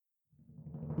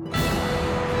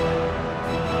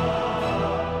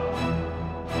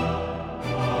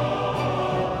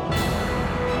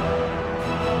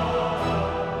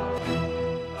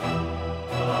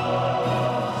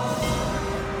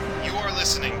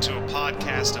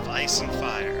podcast of Ice and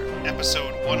Fire,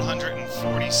 episode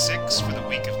 146 for the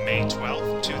week of May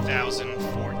 12th,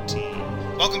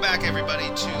 2014. Welcome back, everybody,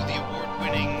 to the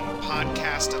award-winning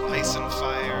podcast of Ice and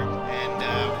Fire, and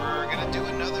we're going to do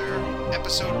another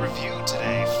episode review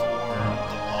today for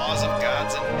The Laws of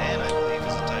Gods and Men, I believe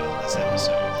is the title of this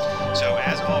episode. So,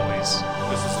 as always,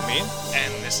 this is Amin,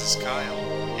 and this is Kyle,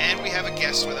 and we have a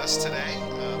guest with us today,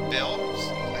 Bill.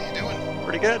 How you doing?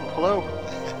 Pretty good. Hello.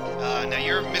 Now,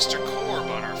 you're Mr. Korb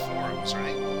on our forums,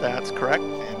 right? That's correct.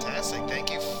 Fantastic.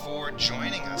 Thank you for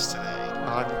joining us today.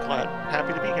 I'm glad.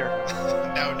 Happy to be here.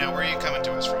 Now, where are you coming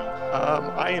to us from?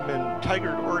 I am in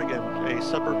Tigard, Oregon, a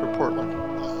suburb of Portland.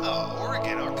 Oh,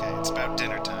 Oregon. Okay. It's about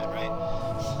dinner time,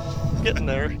 right? Getting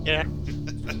there, yeah.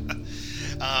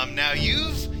 Now,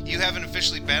 you haven't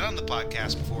officially been on the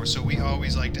podcast before, so we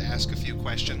always like to ask a few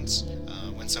questions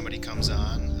when somebody comes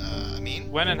on.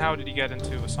 Amin? When and how did you get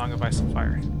into A Song of Ice and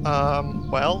Fire?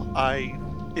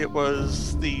 It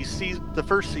was the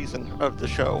first season of the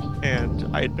show,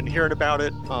 and I had been hearing about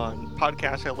it on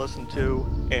podcasts I listened to,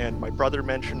 and my brother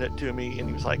mentioned it to me, and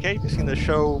he was like, "Hey, have you seen the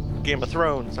show Game of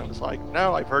Thrones?" I was like,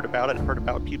 "No, I've heard about it. I've heard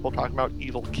about people talking about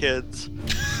evil kids."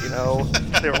 You know,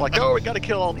 they were like, "Oh, we got to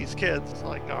kill all these kids." It's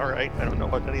like, all right, I don't know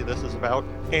what any of this is about.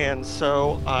 And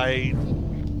so I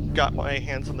got my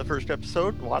hands on the first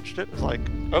episode, watched it, was like,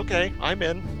 okay, I'm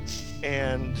in.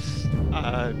 And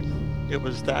it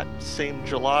was that same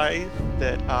July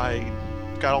that I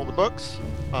got all the books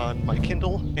on my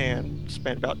Kindle and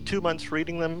spent about 2 months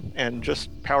reading them and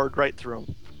just powered right through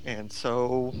them. And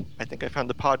so I think I found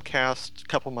the podcast a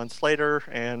couple months later,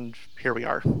 and here we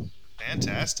are.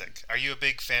 Fantastic. Are you a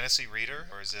big fantasy reader,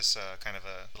 or is this kind of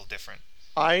a little different?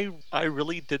 I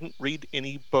really didn't read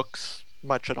any books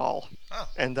much at all. Oh.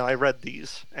 And then I read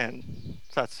these, and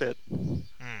that's it.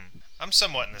 I'm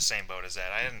somewhat in the same boat as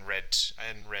that. I hadn't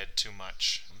read too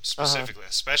much, specifically,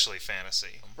 especially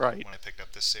fantasy. Right. When I picked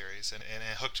up this series, and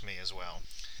it hooked me as well.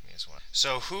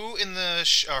 So,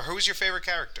 who's your favorite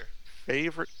character?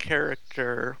 Favorite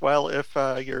character? Well, if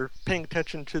you're paying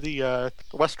attention to the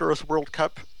Westeros World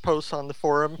Cup posts on the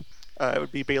forum, it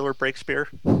would be Baelor Breakspear.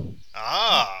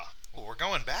 Ah, well, we're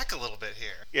going back a little bit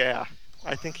here. Yeah,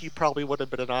 I think he probably would have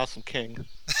been an awesome king.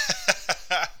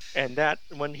 And that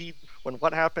when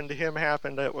what happened to him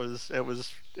happened, it was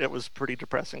pretty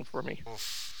depressing for me.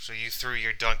 Oof. So you threw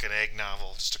your Dunk and Egg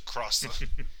novel just across the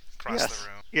the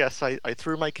room. Yes, I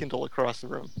threw my Kindle across the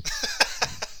room.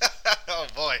 Oh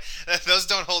boy, those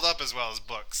don't hold up as well as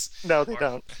books. No, they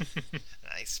don't.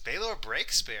 Nice. Baelor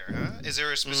Breakspear, huh? Is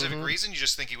there a specific reason? You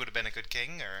just think he would have been a good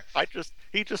king, or?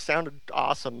 He just sounded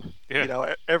awesome. Yeah. You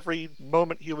know, every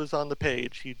moment he was on the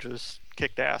page, he just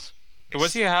kicked ass.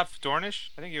 Was he half Dornish?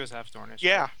 I think he was half Dornish.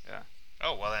 Yeah. Yeah.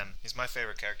 Oh, well then, he's my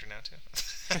favorite character now, too.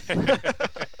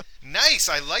 Nice!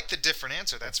 I like the different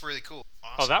answer. That's really cool.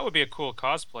 Awesome. Oh, that would be a cool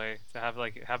cosplay, to have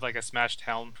like a smashed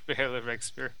helm for Baelor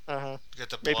Breakspear.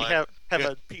 Get the Maybe blood. have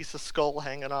a piece of skull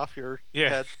hanging off your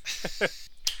head.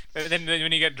 And then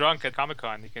when you get drunk at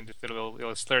Comic-Con, you can just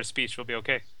it'll slur speech will be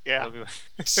okay. Yeah.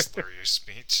 Slur your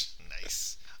speech.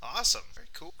 Nice. Awesome. Very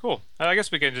cool. Cool. I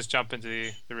guess we can just jump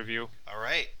into the review. All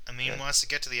right. Amin wants to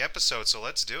get to the episode, so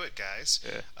let's do it, guys.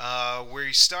 Yeah.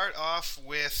 We start off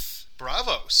with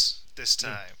Braavos this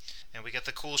time. And we get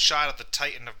the cool shot of the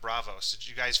Titan of Braavos. Did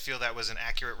you guys feel that was an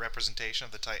accurate representation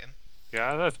of the Titan?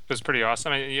 Yeah, that was pretty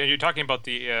awesome. I mean, you're talking about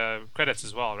the credits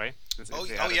as well, right?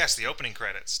 Yes, the opening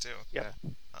credits, too. Yeah.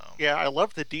 Yeah, I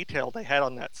love the detail they had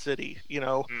on that city. You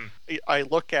know, I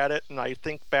look at it and I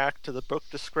think back to the book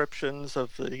descriptions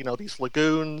of these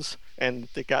lagoons, and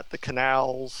they got the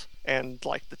canals and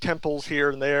like the temples here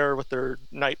and there with their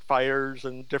night fires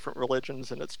and different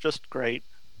religions, and it's just great.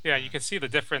 Yeah, you can see the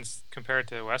difference compared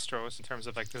to Westeros in terms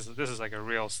of like this is like a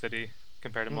real city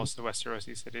compared to most of the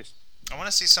Westerosi cities. I want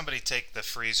to see somebody take the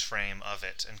freeze frame of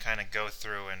it and kind of go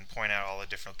through and point out all the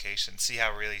different locations, see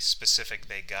how really specific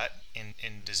they got in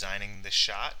designing the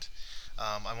shot.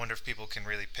 I wonder if people can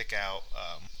really pick out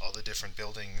all the different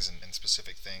buildings and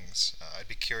specific things. I'd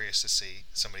be curious to see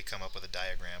somebody come up with a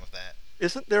diagram of that.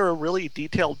 Isn't there a really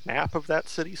detailed map of that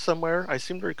city somewhere? I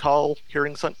seem to recall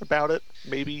hearing something about it.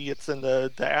 Maybe it's in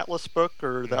the Atlas book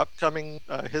or the upcoming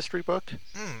history book.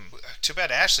 Too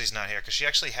bad Ashley's not here, because she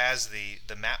actually has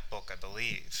the map book, I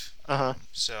believe.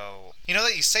 So, you know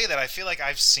that you say that, I feel like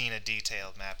I've seen a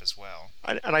detailed map as well.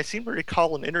 And I seem to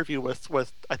recall an interview with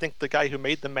I think the guy who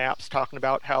made the maps talking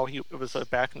about how it was a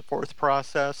back and forth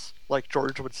process. Like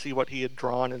George would see what he had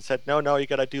drawn and said, no, you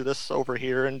got to do this over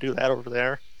here and do that over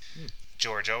there.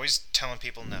 George, always telling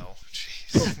people no.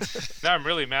 Jeez. Now I'm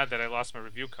really mad that I lost my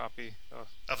review copy. So.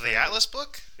 Of the Atlas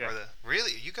book? Yeah.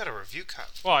 Really? You got a review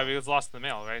copy? Well, I mean, it was lost in the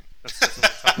mail, right?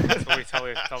 That's what we tell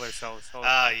ourselves.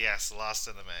 Yes, lost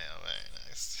in the mail. Very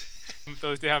nice.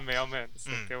 Those damn mailmen. It's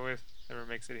like they always never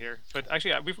makes it here. But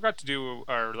actually, we forgot to do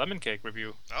our lemon cake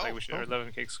review. Our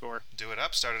lemon cake score. Do it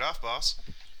up. Start it off, boss.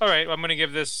 All right, well, I'm going to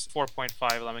give this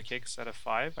 4.5 lemon cakes out of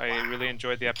 5. I really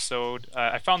enjoyed the episode.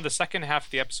 I found the second half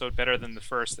of the episode better than the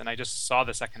first, and I just saw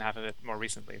the second half of it more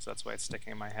recently, so that's why it's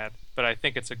sticking in my head. But I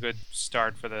think it's a good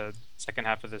start for the second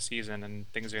half of the season,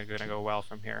 and things are going to go well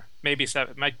from here. Maybe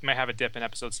might have a dip in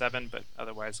episode 7, but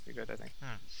otherwise good, I think.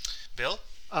 Bill?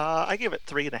 I give it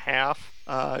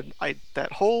 3.5.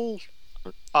 That whole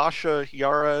Asha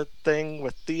Yara thing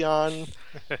with Theon,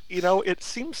 it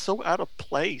seems so out of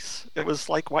place. It was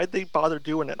like, why'd they bother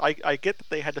doing it? I get that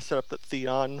they had to set up that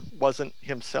Theon wasn't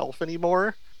himself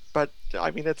anymore, but I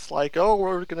mean, it's like, oh,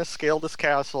 we're gonna scale this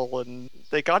castle, and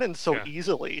they got in so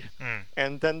easily,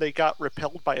 and then they got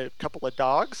repelled by a couple of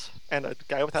dogs and a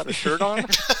guy without a shirt on.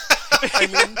 I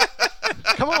mean,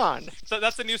 come on. So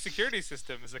that's a new security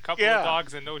system, is a couple of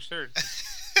dogs and no shirt.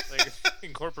 Like,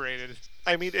 incorporated.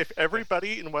 I mean, if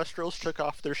everybody in Westeros took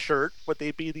off their shirt, would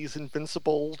they be these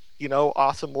invincible,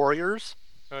 awesome warriors?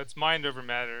 So it's mind over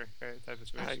matter type of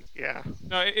situation. Yeah.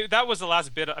 No, that was the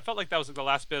last bit. I felt like that was the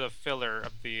last bit of filler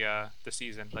of the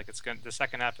season. Like the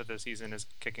second half of the season is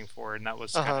kicking forward, and that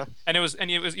was and it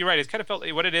was you're right. It kind of felt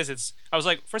what it is. I was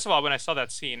like, first of all, when I saw that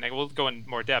scene, like, we'll go in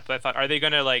more depth. But I thought, are they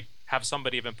gonna like have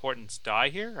somebody of importance die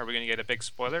here? Are we gonna get a big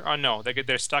spoiler? Oh no,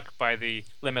 they're stuck by the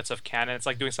limits of canon. It's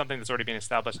like doing something that's already been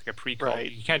established, like a prequel. Right.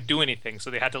 You can't do anything,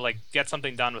 so they had to like get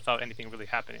something done without anything really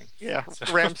happening. Yeah, so.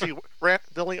 The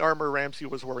only armor Ramsay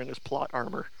was wearing is plot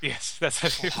armor. Yes, that's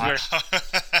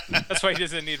why he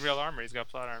doesn't need real armor. He's got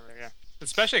plot armor. Yeah,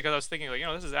 especially because I was thinking, like,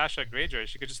 this is Asha Greyjoy.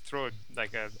 She could just throw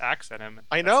like an axe at him.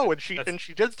 I know, and she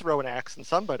did throw an axe at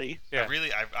somebody. Yeah,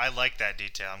 I like that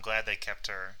detail. I'm glad they kept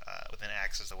her with an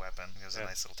axe as the weapon. It was a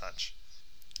nice little touch.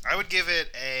 I would give it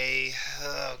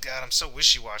I'm so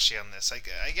wishy-washy on this. I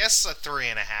guess a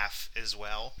 3.5 as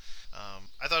well.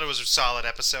 I thought it was a solid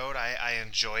episode. I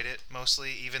enjoyed it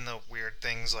mostly, even the weird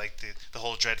things like the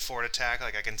whole Dreadfort attack.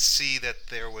 Like, I can see that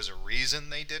there was a reason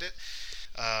they did it.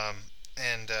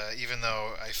 And even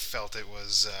though I felt it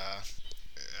wasn't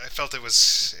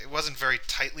very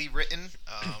tightly written.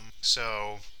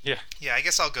 So yeah, I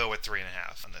guess I'll go with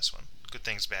 3.5 on this one. Good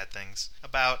things, bad things.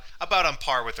 About on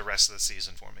par with the rest of the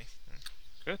season for me.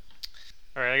 Good.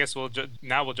 All right, I guess we'll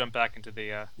jump back into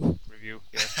the review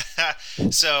here.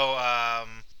 So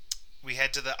we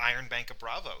head to the Iron Bank of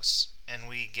Braavos, and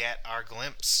we get our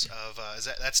glimpse of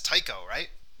that's Tycho, right?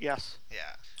 Yes.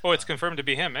 Yeah. Oh, it's confirmed to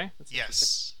be him, eh? That's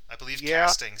yes, I believe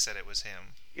casting said it was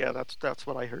him. Yeah, that's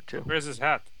what I heard too. Where's his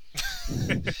hat?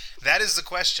 That is the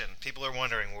question. People are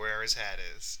wondering where his hat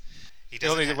is. He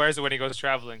only wears it when he goes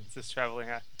traveling. It's his traveling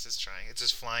hat. It's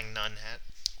his flying nun hat.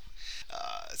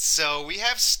 So we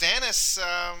have Stannis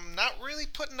not really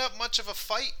putting up much of a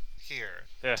fight here.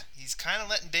 Yeah. He's kind of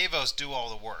letting Davos do all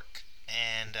the work.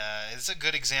 And it's a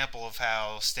good example of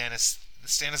how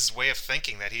Stannis' way of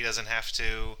thinking, that he doesn't have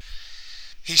to...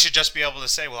 He should just be able to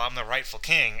say, well, I'm the rightful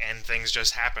king, and things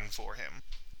just happen for him.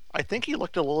 I think he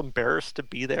looked a little embarrassed to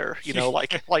be there,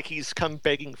 like he's come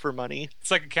begging for money. It's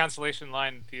like a cancellation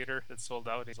line in theater that's sold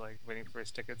out. He's like waiting for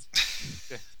his tickets.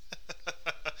 Yeah.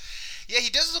 Yeah, he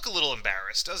does look a little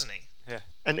embarrassed, doesn't he? Yeah.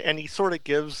 And he sort of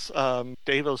gives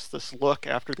Davos this look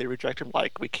after they reject him,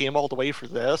 like, we came all the way for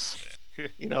this.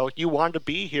 You wanted to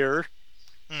be here,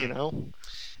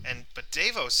 But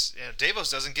Davos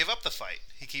doesn't give up the fight.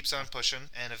 He keeps on pushing,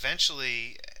 and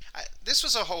eventually... This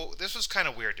was kind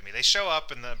of weird to me. They show up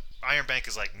and the Iron Bank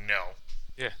is like, no,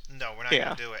 we're not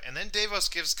going to do it. And then Davos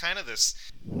gives kind of this.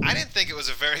 I didn't think it was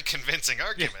a very convincing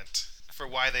argument for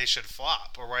why they should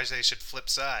flop or why they should flip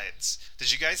sides.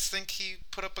 Did you guys think he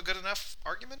put up a good enough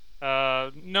argument?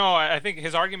 No, I think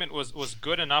his argument was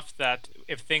good enough that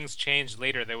if things changed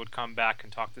later, they would come back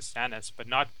and talk to Stannis, but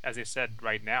not, as they said,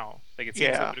 right now. Like, it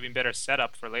seems it would have been better set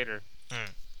up for later.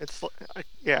 It's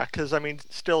because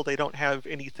still they don't have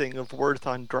anything of worth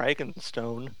on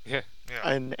Dragonstone. Yeah.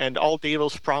 And all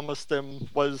Davos promised them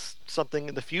was something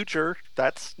in the future.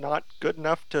 That's not good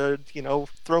enough to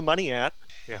throw money at.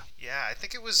 Yeah. Yeah, I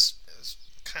think it was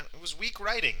weak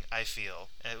writing. I feel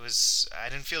I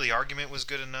didn't feel the argument was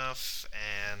good enough,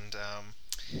 and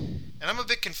I'm a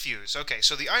bit confused. Okay,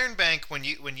 so the Iron Bank, when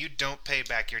you don't pay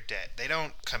back your debt, they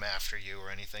don't come after you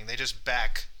or anything. They just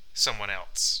back someone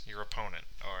else, your opponent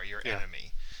or your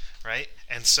enemy, right?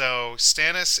 And so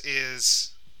Stannis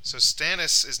is So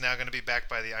Stannis is now going to be backed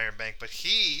by the Iron Bank, but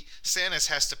Stannis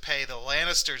has to pay the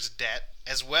Lannisters' debt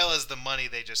as well as the money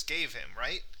they just gave him,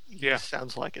 right? Yeah.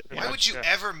 Sounds like it. Why would you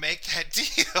ever make that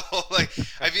deal? Like,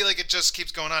 I feel like it just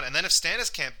keeps going on. And then if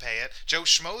Stannis can't pay it, Joe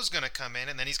Schmo's going to come in,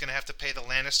 and then he's going to have to pay the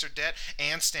Lannister debt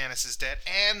and Stannis' debt,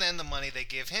 and then the money they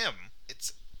give him.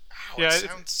 It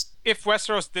sounds... If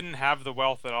Westeros didn't have the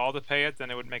wealth at all to pay it, then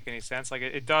it wouldn't make any sense. Like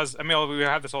it does. I mean, we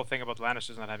have this whole thing about the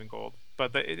Lannisters not having gold,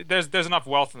 but there's enough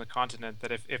wealth in the continent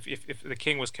that if the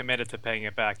king was committed to paying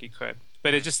it back, he could.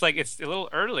 But it's just like it's a little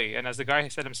early, and as the guy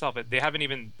said himself, they haven't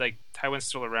even like Tywin's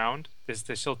still around. They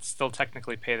still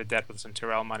technically pay the debt with some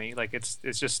Tyrell money. Like it's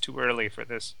just too early for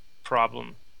this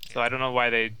problem. So I don't know why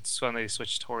they suddenly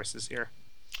switched horses here.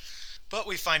 But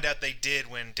we find out they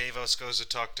did when Davos goes to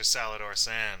talk to Salladhor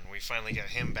Saan. We finally get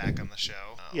him back on the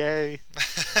show. Yay!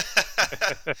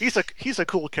 He's a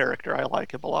cool character. I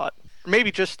like him a lot. Maybe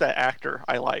just the actor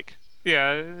I like.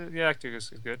 Yeah, the actor is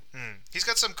good. He's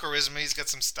got some charisma. He's got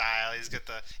some style.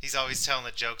 He's always telling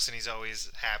the jokes, and he's always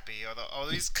happy.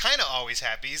 Although he's kind of always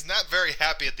happy. He's not very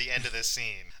happy at the end of this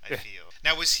scene, I feel.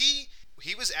 Now, was he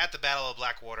was at the Battle of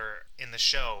Blackwater in the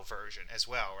show version as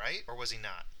well, right? Or was he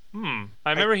not?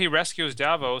 I remember he rescues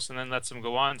Davos and then lets him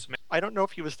go on. I don't know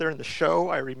if he was there in the show.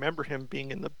 I remember him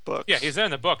being in the books. Yeah, he's there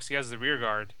in the books. He has the rear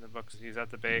guard in the books. He's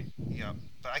at the bay. Yeah,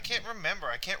 but I can't remember.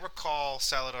 I can't recall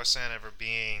Salladhor Saan ever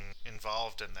being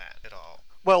involved in that at all.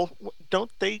 Well,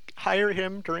 don't they hire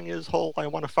him during his whole "I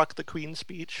want to fuck the queen"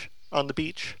 speech on the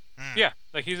beach? Yeah,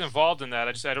 like he's involved in that.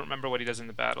 I don't remember what he does in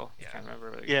the battle. Yeah. I can't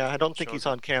remember. I don't think he's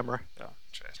on camera. Yeah.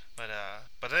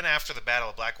 But then after the Battle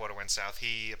of Blackwater went south,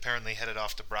 he apparently headed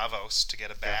off to Braavos to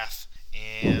get a bath,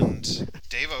 and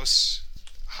Davos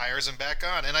hires him back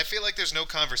on. And I feel like there's no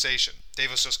conversation.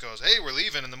 Davos just goes, "Hey, we're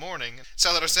leaving in the morning."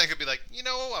 Salladhor Saan could be like,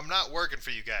 I'm not working for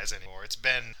you guys anymore. It's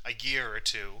been a year or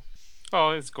two.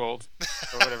 Oh, it's gold.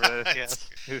 Or whatever that is.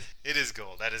 Yes. It is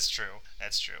gold. That is true.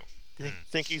 That's true. Do you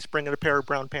think he's bringing a pair of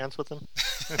brown pants with him?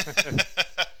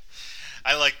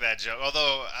 I like that joke.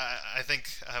 Although I think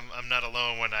I'm not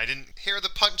alone when I didn't hear the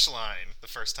punchline the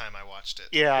first time I watched it.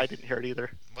 Yeah, I didn't hear it either.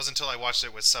 It wasn't until I watched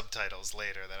it with subtitles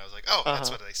later that I was like, oh,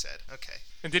 that's what they said. Okay.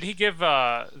 And did he give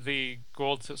the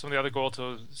gold some of the other gold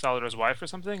to Salladhor's wife or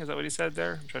something? Is that what he said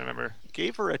there? I'm trying to remember.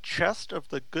 Gave her a chest of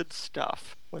the good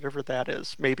stuff, whatever that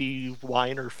is. Maybe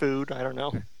wine or food. I don't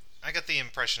know. I got the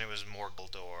impression it was more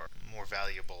gold or more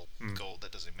valuable gold.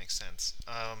 That doesn't make sense.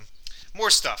 More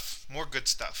stuff, more good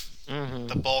stuff. Mm-hmm.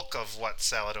 The bulk of what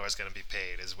Salladhor is going to be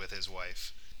paid is with his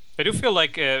wife. I do feel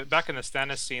like back in the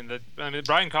Stannis scene,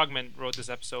 Brian Cogman wrote this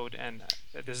episode, and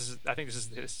I think this is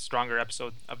his stronger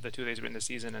episode of the two that he's written this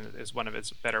season, and is one of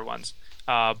his better ones.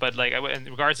 But like in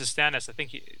regards to Stannis, I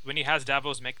think when he has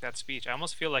Davos make that speech, I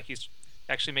almost feel like he's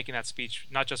actually making that speech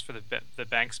not just for the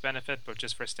bank's benefit, but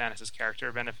just for Stannis'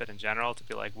 character benefit in general, to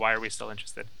be like, why are we still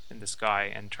interested in this guy,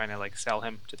 and trying to like sell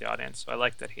him to the audience. So I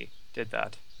like that he did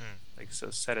that. Like,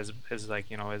 so set his like,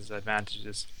 his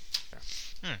advantages.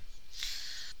 Yeah.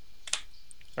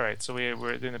 All right, so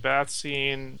we're doing the bath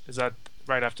scene. Is that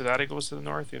right after that it goes to the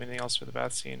north? Do you have anything else for the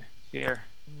bath scene here?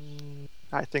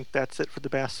 I think that's it for the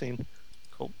bath scene.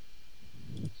 Cool.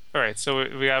 All right, so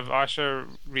we have Asha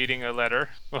reading a letter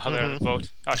while they're on a boat.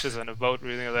 Asha's on a boat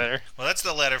reading a letter. Well, that's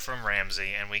the letter from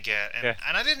Ramsay, and we get... And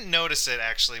I didn't notice it,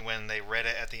 actually, when they read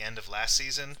it at the end of last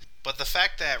season, but the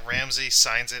fact that Ramsay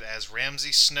signs it as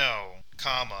Ramsay Snow,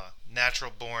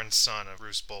 natural-born son of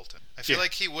Roose Bolton. I feel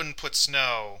like he wouldn't put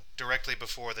Snow directly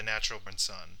before the natural-born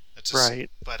son. It's just, right.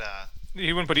 But,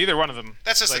 he wouldn't put either one of them.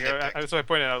 That's just like, that's what I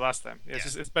pointed out last time.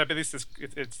 But at least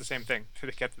it's the same thing.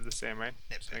 They kept it the same, right?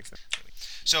 Makes sense.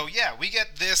 So yeah, we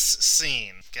get this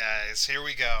scene, guys. Here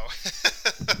we go.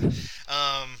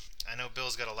 I know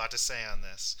Bill's got a lot to say on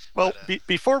this. Well,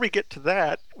 before we get to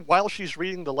that, while she's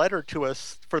reading the letter to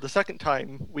us for the second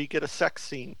time, we get a sex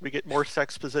scene. We get more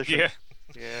sex position. Yeah.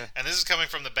 And this is coming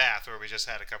from the bath where we just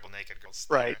had a couple naked girls.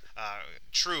 Right.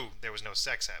 True, there was no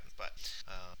sex happening, but...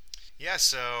 Yeah,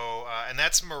 so, and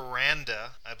that's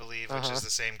Miranda, I believe, which is the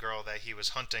same girl that he was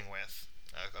hunting with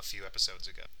a few episodes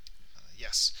ago.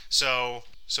 Yes. So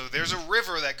there's a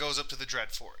river that goes up to the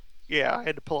Dreadfort. Yeah, I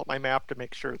had to pull up my map to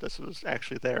make sure this was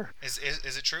actually there. Is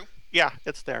it true? Yeah,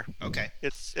 it's there. Okay.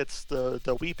 It's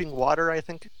the Weeping Water, I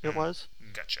think it was.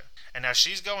 Gotcha. And now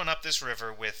she's going up this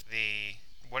river with the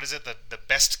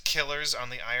best killers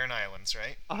on the Iron Islands,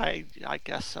 right? I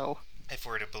guess so. If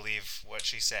we're to believe what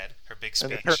she said, her big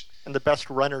speech. And the best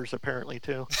runners, apparently,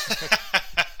 too.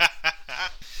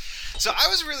 So I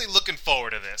was really looking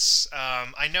forward to this.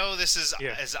 I know this is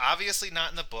Yeah. obviously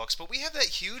not in the books, but we have that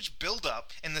huge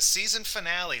build-up in the season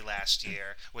finale last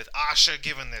year with Asha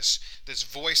giving this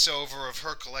voiceover of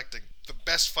her collecting the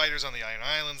best fighters on the Iron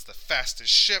Islands, the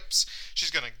fastest ships. She's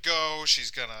gonna go.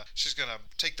 She's gonna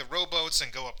take the rowboats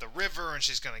and go up the river, and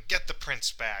she's gonna get the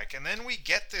prince back. And then we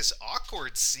get this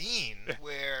awkward scene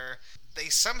where they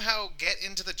somehow get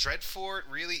into the Dreadfort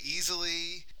really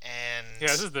easily, and Yeah,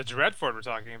 this is the Dreadfort we're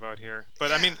talking about here.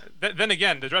 But Yeah. I mean, then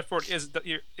again, the Dreadfort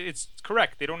it's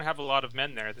correct. They don't have a lot of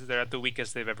men there. They're at the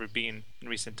weakest they've ever been in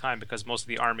recent time because most of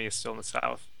the army is still in the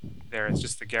south. There, it's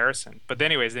just the garrison. But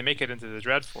anyways, they make it into the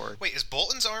Dreadfort. Wait, is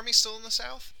Bolton's army still in the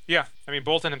south? Yeah, I mean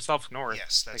Bolton himself north.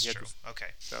 Yes, that's Like, true.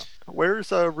 Okay, So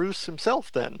Where's Roose himself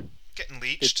then? getting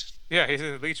leeched. yeah, he's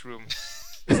in the leech room.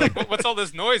 He's like, what's all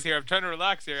this noise here? I'm trying to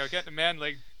relax here. I'm getting a man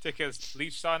like take his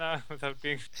leech sauna without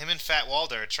being. Him and Fat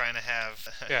Walder are trying to have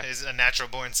Yeah. a natural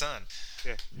born son.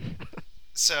 Yeah.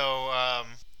 So,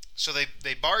 so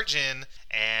they barge in,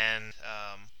 and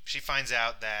she finds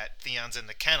out that Theon's in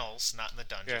the kennels, not in the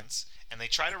dungeons, and they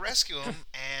try to rescue him.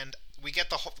 And we get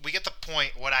the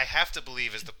point. What I have to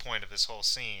believe is the point of this whole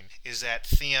scene is that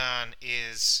Theon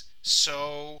is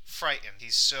so frightened.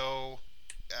 He's so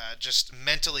just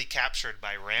mentally captured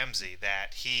by Ramsay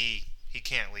that he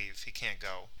can't leave. He can't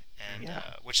go. And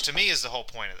Yeah. which to me is the whole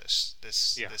point of this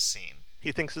scene.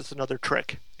 He thinks it's another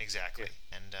trick. Exactly.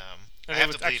 And I And have it to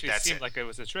was believe actually that's seemed it. like it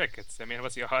was a trick. I mean,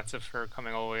 what's the odds of her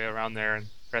coming all the way around there and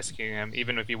rescuing him,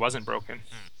 even if he wasn't broken?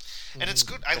 And it's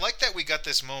good. I like that we got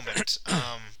this moment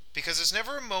because there's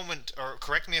never a moment, or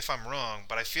correct me if I'm wrong,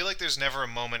 but I feel like there's never a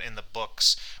moment in the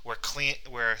books where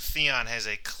Theon has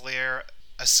a clear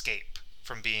escape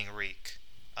from being Reek.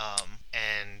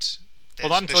 And Well,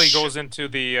 not until he goes into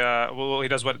the. Well, he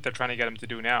does what they're trying to get him to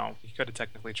do now. He could have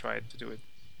technically tried to do it.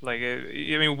 Like,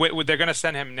 I mean, they're going to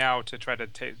send him now to try to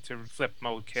flip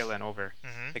Mo Kalen over.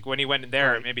 Mhm. Like when he went in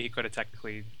there, Right. maybe he could have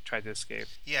technically tried to escape.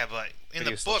 Yeah, but in But he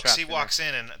the was still books, trapped he in walks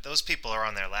in, and those people are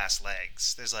on their last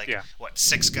legs. There's like Yeah.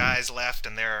 6 guys left,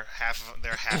 and they're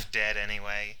half dead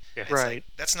anyway. Yeah. It's Right. like,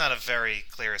 that's not a very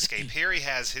clear escape. Here he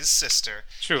has his sister.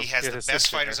 True, He has he the has his best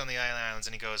sister fighters there. on the islands,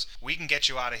 and he goes, "We can get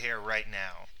you out of here right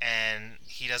now." And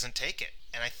he doesn't take it.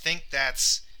 And I think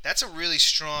that's a really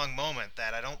strong moment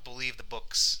that I don't believe the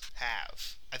books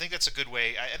have. I think that's a good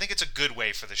way. I think it's a good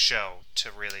way for the show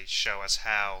to really show us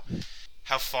how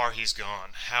far he's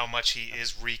gone, how much he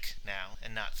is Reek now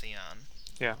and not Theon.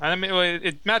 Yeah, and I mean, well,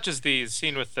 it matches the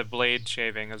scene with the blade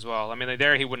shaving as well. I mean, like,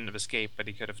 there he wouldn't have escaped, but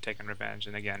he could have taken revenge,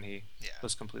 and again, he Yeah.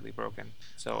 was completely broken.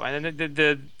 So, and then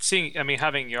the seeing, I mean,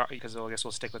 having Yara, because I guess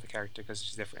we'll stick with the character because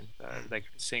she's different. Like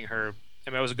seeing her, I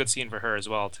mean, it was a good scene for her as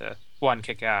well to one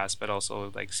kick ass, but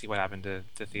also like see what happened to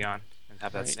Theon and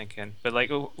have that Right. sink in. But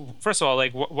like, first of all,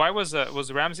 like, why was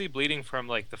Ramsay bleeding from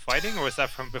like the fighting, or was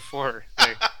that from before?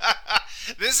 Like,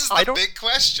 This is I the don't- big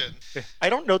question. I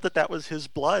don't know that was his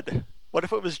blood. What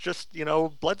if it was just,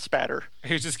 blood spatter?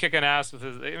 he was just kicking ass with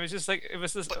his. It was just like it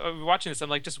was this. Watching this, I'm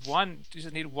like, just one. You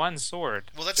just need one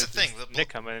sword. Well, that's to the thing, just the-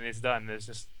 nick him and he's done. There's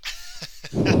just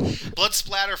Blood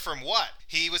splatter from what?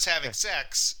 He was having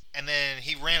sex, and then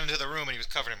he ran into the room and he was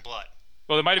covered in blood.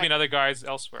 well, there might have been other guys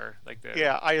elsewhere. Like the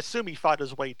Yeah, I assume he fought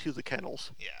his way to the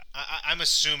kennels. Yeah, I'm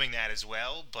assuming that as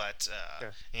well, but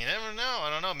Yeah. you never know. I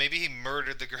don't know. Maybe he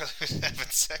murdered the girl he was having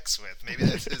sex with. Maybe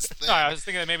that's his thing. No, I was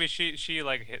thinking that maybe she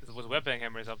like was whipping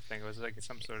him or something. It was like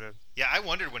some sort of. Yeah, I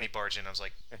wondered when he barged in. I was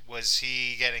like, was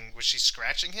she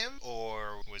scratching him,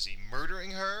 or was he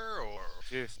murdering her, or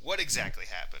Jeez. what exactly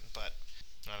happened? But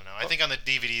I don't know. I think on the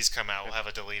DVDs come out, we'll have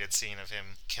a deleted scene of him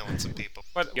killing some people.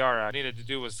 What Yara needed to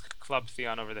do was club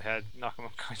Theon over the head, knock him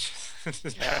unconscious,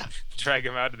 just Yeah. drag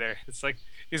him out of there. It's like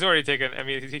he's already taken. I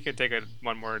mean, he could take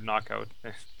one more knockout.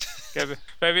 Yeah,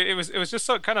 but I mean, it was just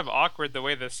so kind of awkward the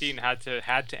way the scene had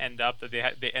to end up, that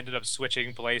they ended up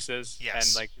switching places.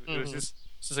 Yes. And like it was just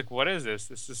like, what is this?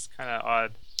 This is kind of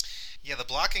odd. Yeah, the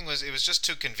blocking was just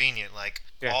too convenient. Like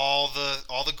Yeah. all the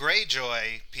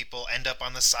Greyjoy people end up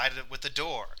on the side with the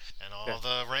door, and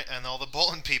all the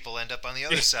Bolton people end up on the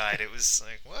other side. It was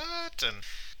like, what?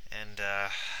 And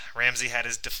Ramsay had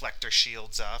his deflector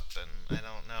shields up, and I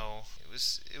don't know.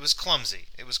 It was clumsy.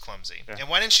 It was clumsy. Yeah. And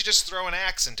why didn't she just throw an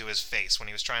axe into his face when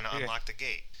he was trying to Yeah. unlock the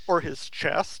gate? Or his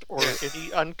chest, or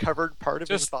any uncovered part of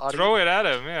his Just body. throw it at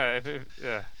him. Yeah.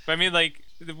 Yeah. But I mean, like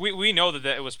we know that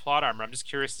it was plot armor. I'm just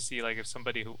curious to see like if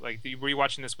somebody who like were you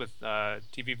watching this with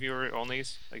TV viewer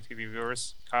onlys, like TV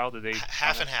viewers? Kyle, did they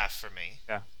Half and half for me.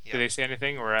 Yeah. Yeah. Did they say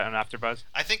anything or an AfterBuzz?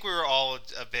 I think we were all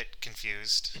a bit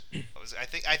confused. I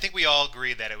think we all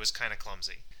agreed that it was kind of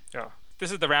clumsy. Yeah.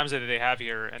 this is the Ramsey that they have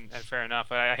here, and fair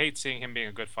enough. I hate seeing him being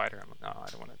a good fighter. I'm like, no, I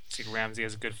don't want to see Ramsey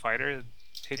as a good fighter.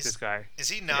 I hate this guy. Is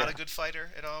he not a good fighter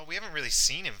at all? We haven't really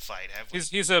seen him fight, have we?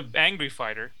 He's a angry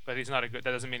fighter, but he's not a good.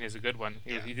 That doesn't mean he's a good one.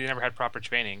 He never had proper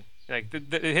training. Like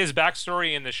his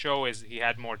backstory in the show is he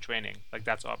had more training. Like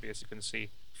that's obvious. You can see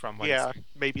from what. Yeah,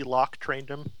 maybe Locke trained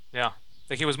him. Yeah.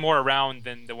 Like he was more around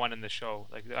than the one in the show.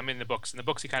 Like I mean, the books. In the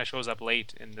books, he kind of shows up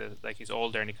late. Like he's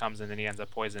older and he comes and then he ends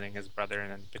up poisoning his brother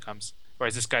and then becomes.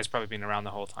 Whereas this guy's probably been around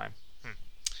the whole time.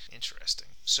 Interesting.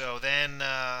 So then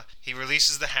he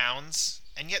releases the hounds,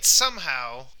 and yet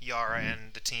somehow Yara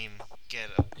and the team get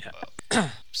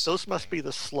a Those must be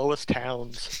the slowest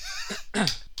hounds.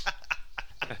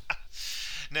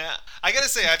 Now, I gotta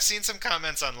say, I've seen some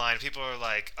comments online. People are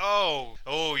like, oh,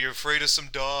 you're afraid of some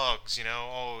dogs, you know?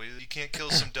 Oh, you can't kill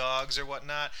some dogs or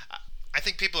whatnot. I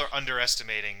think people are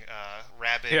underestimating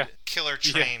rabid,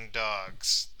 killer-trained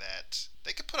dogs, that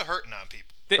they could put a hurting on people.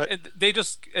 They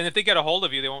just, and if they get a hold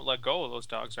of you, they won't let go of those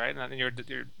dogs, right? And then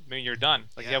you're done.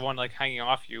 Like you have one like hanging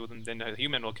off you, then a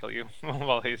human will kill you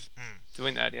while he's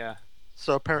doing that. Yeah.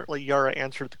 So apparently Yara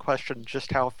answered the question: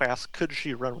 just how fast could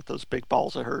she run with those big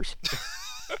balls of hers?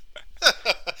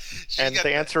 And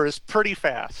the answer is pretty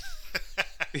fast.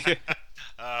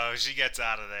 Oh, she gets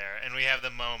out of there, and we have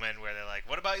the moment where they're like,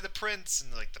 "What about the prince?"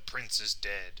 And they're like, "The prince is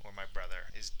dead, or my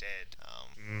brother is dead."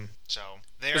 So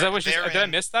is that what she? Did I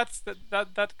miss that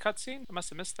cutscene? I must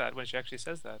have missed that when she actually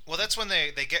says that. Well, that's when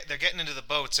they're getting into the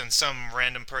boats, and some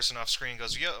random person off screen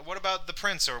goes, "Yeah, what about the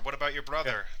prince, or what about your brother?"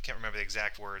 Yeah. I can't remember the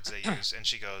exact words they use, and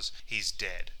she goes, "He's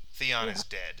dead. Theon is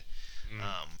dead."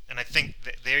 And I think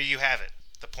there you have it.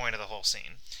 The point of the whole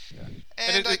scene. Yeah.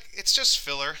 And it's just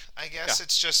filler, I guess. Yeah.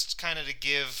 It's just kind of to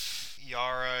give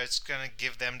Yara, it's going to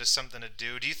give them to something to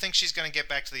do. Do you think she's going to get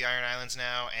back to the Iron Islands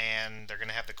now and they're going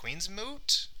to have the Queen's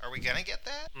Moot? Are we going to get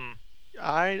that?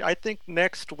 I think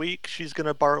next week she's going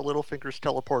to borrow Littlefinger's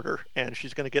teleporter and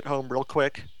she's going to get home real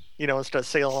quick. You know, instead of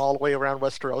sailing all the way around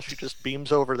Westeros, she just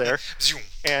beams over there,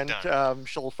 and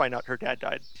she'll find out her dad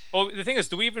died. Well, the thing is,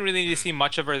 do we even really need to see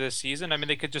much of her this season? I mean,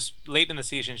 they could just, late in the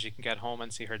season, she can get home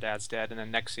and see her dad's dead, and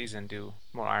then next season do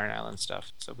more Iron Island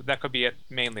stuff. So that could be it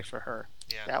mainly for her.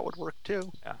 Yeah, that would work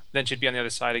too. Yeah, then she'd be on the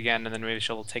other side again, and then maybe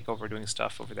she'll take over doing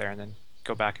stuff over there, and then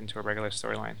go back into a regular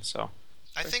storyline. So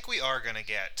I think we are going to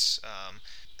get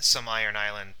some Iron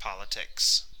Island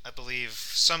politics. I believe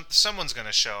someone's going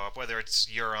to show up, whether it's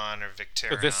Euron or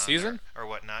Victarion. This season? Or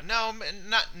whatnot. No,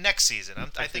 not next season.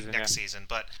 I think next season.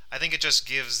 But I think it just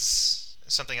gives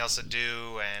something else to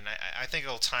do, and I think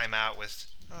it'll time out with...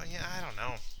 Oh, yeah, I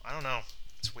don't know.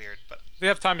 It's weird, but... They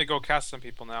have time to go cast some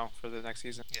people now for the next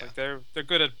season. Yeah. Like they're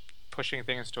good at pushing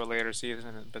things to a later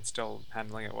season, but still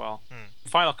handling it well. My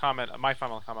final comment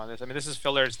on this. I mean, this is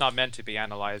filler. It's not meant to be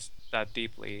analyzed that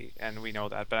deeply, and we know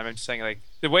that. But I'm just saying, like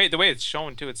the way it's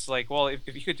shown too. It's like, well,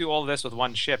 if you could do all of this with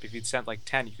one ship, if you'd sent like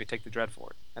 10, you could take the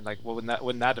Dreadfort, and like, well,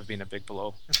 wouldn't that have been a big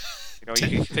blow? You know,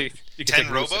 you could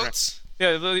 10 rowboats.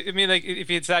 Yeah, I mean, like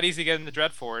if it's that easy to get in the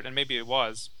Dreadfort, and maybe it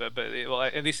was, but well,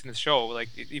 at least in the show, like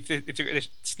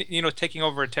if you're taking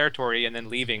over a territory and then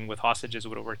leaving with hostages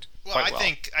would have worked. Well, I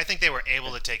think they were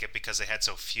able to take it because they had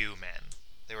so few men.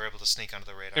 They were able to sneak under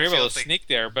the radar. They were able to sneak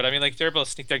there, but I mean, like they're able to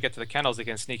sneak there, get to the kennels, they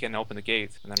can sneak in and open the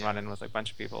gate, and then run in with like a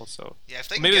bunch of people. So yeah, if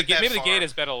they maybe the gate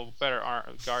is better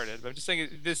guarded. But I'm just saying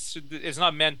this is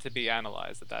not meant to be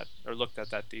analyzed or looked at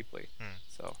that deeply.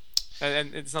 So.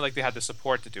 And it's not like they had the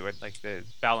support to do it. Like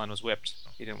Balin was whipped;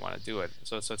 he didn't want to do it.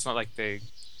 So it's not like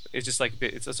It's just like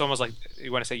it's almost like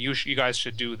you want to say you guys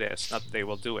should do this. Not that they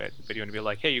will do it, but you want to be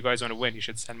like, hey, you guys want to win? You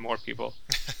should send more people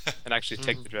and actually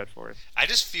take the Dreadfort. I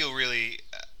just feel really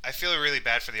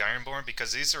bad for the Ironborn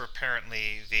because these are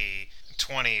apparently the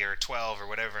 20 or 12 or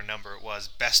whatever number it was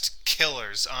best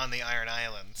killers on the Iron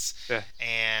Islands,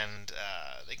 and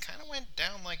they kind of went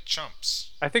down like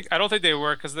chumps. I don't think they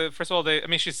were because first of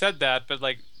all she said that, but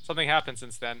like something happened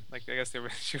since then. Like I guess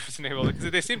she wasn't able because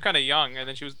they seemed kind of young, and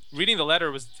then she was reading the letter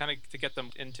was kind of to get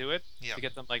them into it, to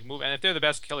get them like move. And if they're the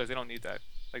best killers, they don't need that.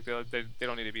 Like they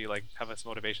don't need to be like have a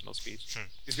motivational speech.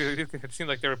 It seemed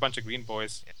like they were a bunch of green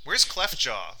boys. Yeah. Where's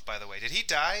Cleftjaw, by the way? Did he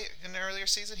die in an earlier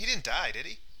season? He didn't die, did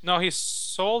he? No, he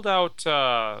sold out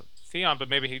Theon, but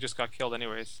maybe he just got killed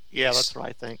anyways. Yeah, that's what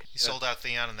I think. He sold out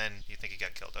Theon, and then you think he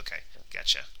got killed. Okay,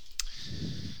 gotcha.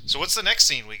 So what's the next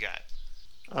scene we got?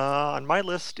 On my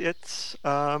list, it's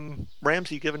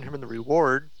Ramsay giving him the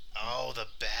reward. Oh, the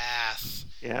bath.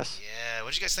 Yes. Yeah,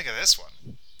 what did you guys think of this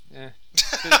one? It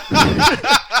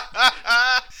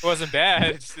wasn't bad.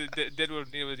 It just did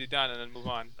what needed to be done and then move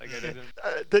on. Like I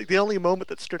didn't. The only moment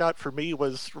that stood out for me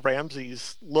was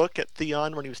Ramsey's look at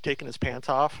Theon when he was taking his pants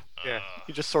off. Yeah.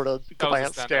 He just sort of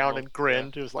glanced down and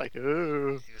grinned. Yeah. It was like,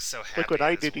 ooh, he was so happy. look what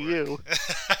I did to you.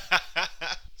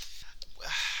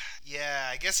 Yeah,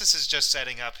 I guess this is just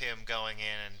setting up him going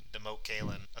in and demote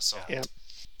Kaelin assault. Yeah.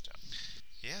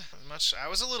 Yeah, I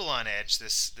was a little on edge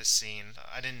this scene.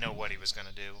 I didn't know what he was going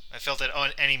to do. I felt that on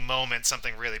any moment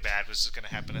something really bad was going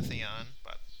to happen to Theon,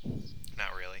 but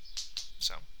not really.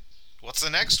 So, what's the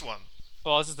next one?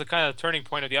 Well, this is the kind of turning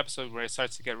point of the episode where it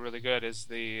starts to get really good. Is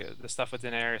the stuff with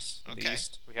Daenerys in the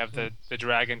east? We have the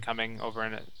dragon coming over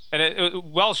in it, and it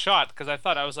well shot because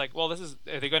I was like, well,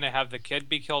 are they going to have the kid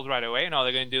be killed right away? No,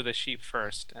 they're going to do the sheep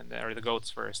first, or the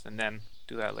goats first, and then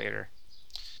do that later.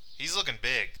 He's looking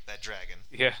big, that dragon.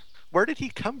 Yeah. Where did he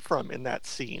come from in that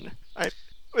scene?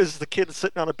 Was the kid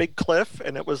sitting on a big cliff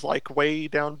and it was like way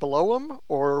down below him,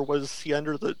 or was he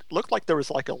looked like there was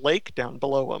like a lake down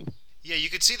below him? Yeah, you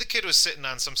could see the kid was sitting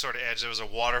on some sort of edge. There was a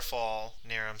waterfall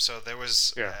near him, so there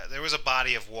was a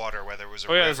body of water where there was a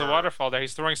river. There's a waterfall there.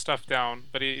 He's throwing stuff down,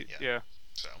 but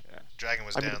So, dragon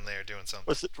was down there doing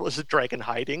something. Was the dragon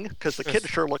hiding? Because the kid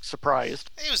sure looked surprised.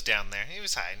 He was down there. He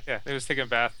was hiding. Yeah, he was taking a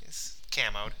bath. He's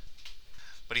camoed.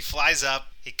 But he flies up,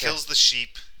 he kills the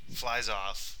sheep, flies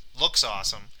off, looks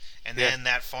awesome, and then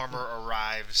that farmer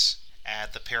arrives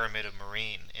at the Pyramid of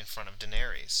Meereen in front of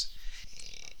Daenerys.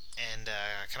 And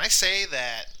can I say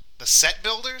that the set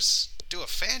builders do a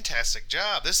fantastic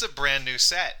job? This is a brand new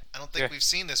set. I don't think we've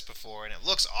seen this before, and it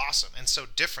looks awesome and so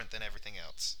different than everything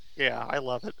else. Yeah, I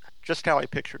love it. Just how I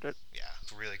pictured it. Yeah,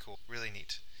 it's really cool, really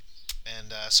neat.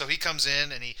 And so he comes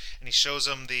in and he shows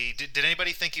them the. Did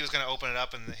anybody think he was going to open it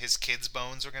up and his kids'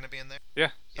 bones were going to be in there?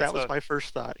 Yeah, that was my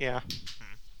first thought. Yeah.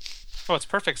 Oh, it's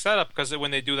perfect setup because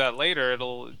when they do that later,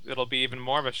 it'll be even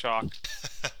more of a shock.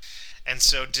 And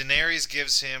so Daenerys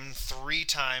gives him 3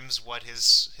 times what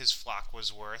his flock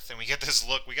was worth, and we get this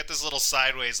little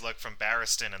sideways look from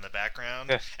Barristan in the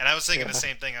background. Yeah. And I was thinking the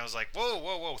same thing. I was like,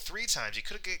 whoa, 3 times. You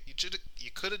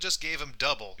could have just gave him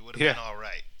double. You would have been all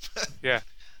right. Yeah.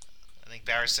 I think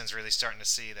Barristan's really starting to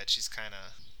see that she's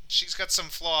got some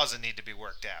flaws that need to be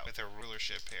worked out with her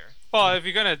rulership here. Well, if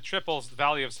you're gonna triple the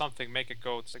value of something, make it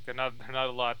goats. Like they're not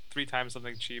a lot. 3 times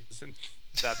something cheap isn't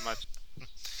that much.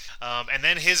 And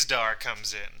then Hizdahr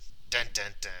comes in. Dun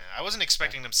dun dun. I wasn't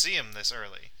expecting to see him this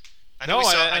early. I know we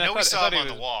saw him on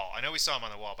the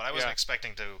wall, but I wasn't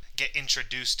expecting to get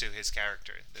introduced to his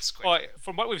character this quickly. Well,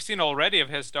 from what we've seen already of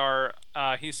Hizdahr,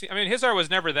 Hizdahr was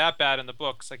never that bad in the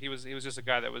books. Like he was just a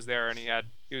guy that was there and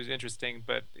he was interesting,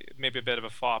 but maybe a bit of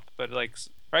a fop. But like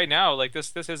right now, like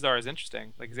this Hizdahr is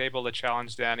interesting. Like he's able to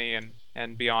challenge Dany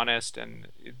and be honest, and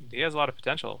he has a lot of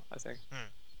potential, I think.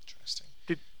 Interesting.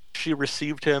 She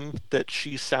received him that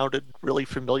she sounded really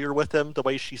familiar with him, the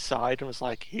way she sighed and was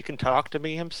like, he can talk to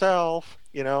me himself,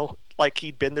 like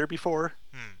he'd been there before.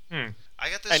 I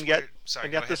got this weird... Sorry,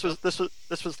 and yet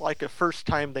this was like a first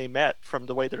time they met from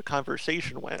the way their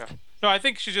conversation went. Yeah. No, I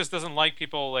think she just doesn't like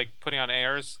people like putting on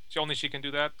airs. She can do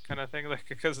that kind of thing, like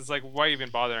because it's like, why are you even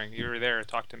bothering? You were there,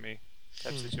 talk to me.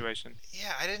 Type situation.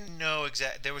 Yeah, I didn't know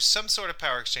exactly. There was some sort of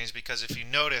power exchange because if you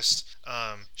noticed,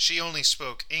 she only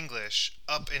spoke English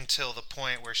up until the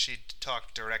point where she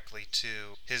talked directly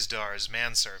to Hizdahr's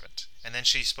manservant, and then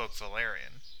she spoke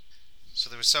Valyrian. So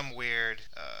there was some weird,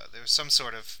 there was some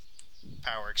sort of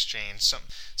power exchange,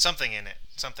 something in it,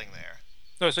 something there.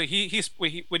 No, so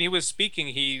when he was speaking,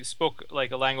 he spoke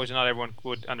like a language not everyone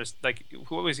would understand. Like,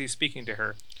 what was he speaking to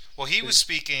her? Well, he was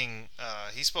speaking.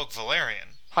 He spoke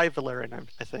Valyrian. High Valyrian,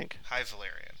 I think. High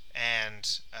Valyrian.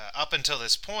 And up until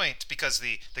this point, because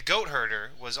the goat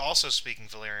herder was also speaking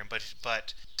Valyrian,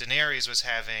 but Daenerys was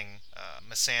having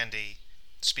Missandei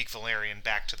speak Valyrian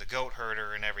back to the goat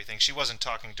herder and everything. She wasn't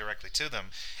talking directly to them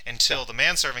until the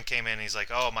manservant came in and he's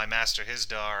like, oh, my master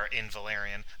Hizdahr in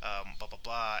Valyrian, blah, blah,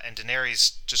 blah. And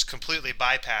Daenerys just completely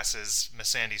bypasses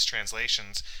Missandei's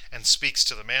translations and speaks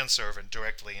to the manservant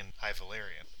directly in High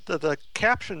Valyrian. The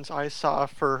captions I saw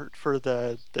for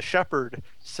the shepherd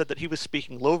said that he was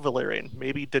speaking Low Valyrian.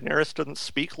 Maybe Daenerys doesn't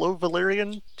speak Low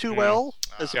Valyrian too well,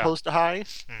 as opposed to High.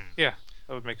 Yeah,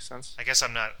 that would make sense. I guess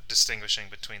I'm not distinguishing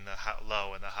between the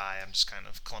low and the high. I'm just kind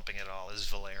of clumping it all as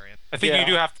Valyrian. I think you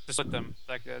do have to split them.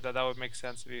 Like that would make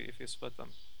sense if you split them.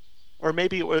 Or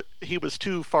maybe he was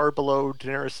too far below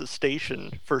Daenerys'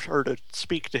 station for her to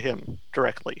speak to him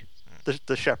directly.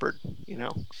 The shepherd,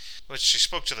 Which she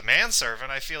spoke to the manservant.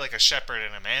 I feel like a shepherd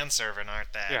and a manservant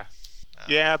aren't that. Yeah.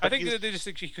 Yeah, I but think they just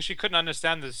because she couldn't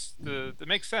understand this. It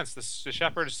makes sense. The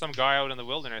shepherd is some guy out in the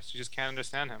wilderness. She just can't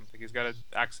understand him. Like he's got an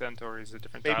accent or he's a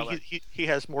different maybe dialect. he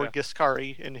has more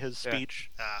Giscari in his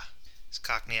speech. His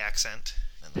Cockney accent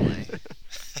in the way.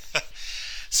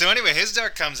 So anyway, his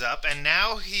dark comes up, and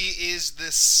now he is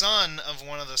the son of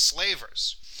one of the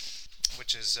slavers,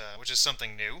 which is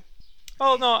something new.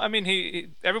 Oh no, I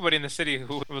mean everybody in the city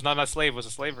who was not a slave was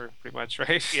a slaver, pretty much,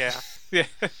 right? Yeah. Yeah.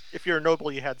 If you're a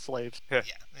noble, you had slaves. Yeah,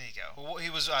 there you go. Well,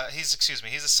 he's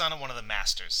the son of one of the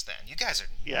masters. Then you guys are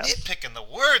nitpicking the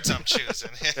words I'm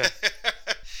choosing.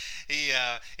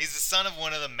 He's the son of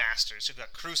one of the masters who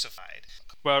got crucified.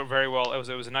 Well, very well. It was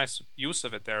a nice use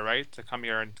of it there, right? To come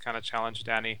here and kind of challenge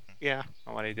Danny. Yeah.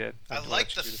 On what he did. I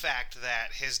like the fact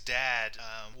that his dad,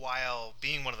 while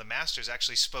being one of the masters,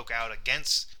 actually spoke out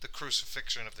against the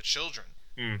crucifixion of the children.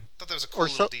 I thought that was a cool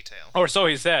little detail. Or so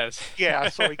he says. Yeah,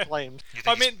 so he claims.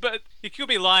 I mean, but he could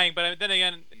be lying. But then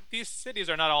again, these cities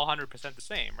are not all 100% the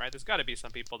same, right? There's got to be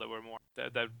some people that were more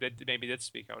that maybe did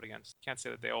speak out against. Can't say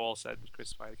that they all said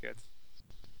crucify the kids.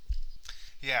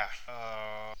 Yeah.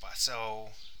 So,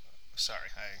 sorry,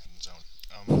 I zoned.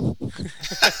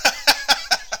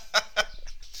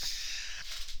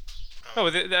 No,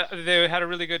 they had a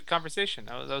really good conversation.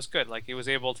 That was good. Like he was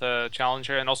able to challenge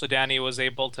her, and also Danny was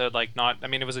able to like not. I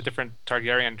mean, it was a different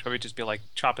Targaryen. Probably just be like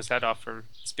chop his head off for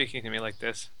speaking to me like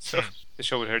this. So to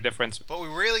show her difference. But we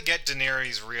really get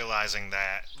Daenerys realizing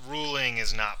that ruling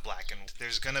is not black and white.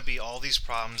 There's gonna be all these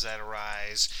problems that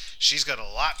arise. She's got a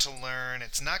lot to learn.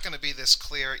 It's not gonna be this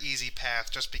clear, easy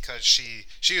path just because she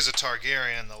is a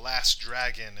Targaryen, the last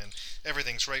dragon, and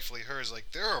everything's rightfully hers.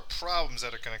 Like there are problems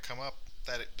that are gonna come up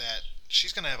that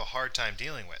she's going to have a hard time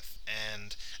dealing with.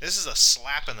 And this is a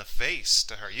slap in the face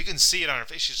to her. You can see it on her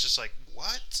face. She's just like,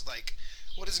 what? Like,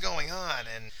 what is going on?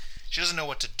 And she doesn't know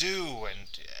what to do. And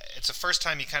it's the first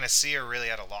time you kind of see her really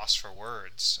at a loss for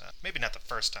words. Maybe not the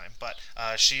first time, but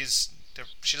she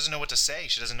doesn't know what to say.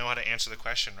 She doesn't know how to answer the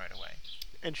question right away.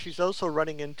 And she's also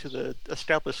running into the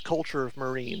established culture of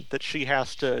Meereen that she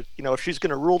has to, if she's going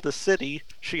to rule the city,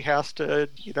 she has to,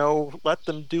 let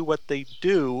them do what they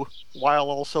do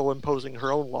while also imposing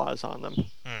her own laws on them.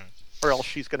 Or else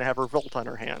she's going to have revolt on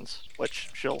her hands, which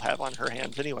she'll have on her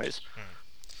hands anyways.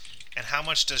 And how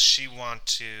much does she want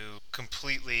to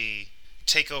completely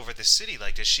take over the city?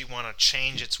 Like, does she want to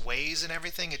change its ways and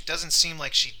everything? It doesn't seem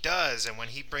like she does. And when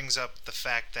he brings up the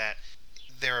fact that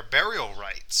there are burial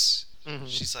rites...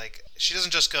 She's like, she doesn't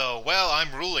just go, well,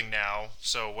 I'm ruling now,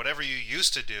 so whatever you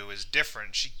used to do is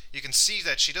different. You can see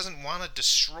that she doesn't want to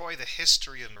destroy the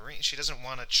history of Meereen. She doesn't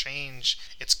want to change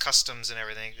its customs and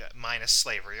everything, minus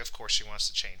slavery. Of course, she wants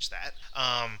to change that.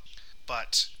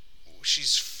 But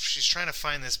she's trying to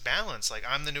find this balance. Like,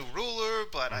 I'm the new ruler,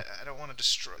 but I don't want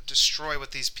to destroy what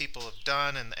these people have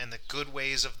done and the good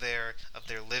ways of their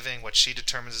living, what she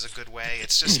determines is a good way.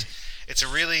 It's just, it's a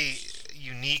really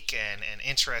unique and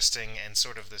interesting and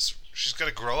sort of this. She's got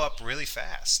to grow up really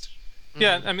fast.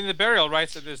 Yeah, I mean the burial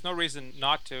rites. There's no reason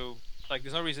not to. Like,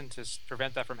 there's no reason to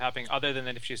prevent that from happening, other than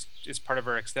if it's part of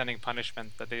her extending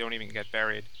punishment that they don't even get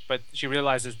buried. But she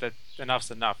realizes that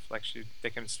enough's enough. Like they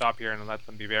can stop here and let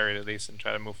them be buried at least and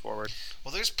try to move forward.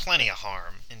 Well, there's plenty of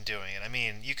harm in doing it. I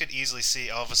mean, you could easily see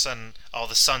all of a sudden all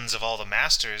the sons of all the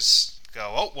masters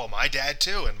go, oh well, my dad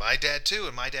too, and my dad too,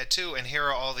 and my dad too, and here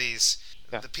are all these.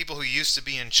 Yeah. The people who used to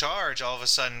be in charge all of a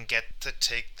sudden get to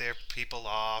take their people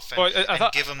off and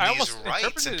give them these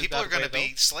rights, and people are going to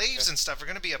be slaves and stuff. Are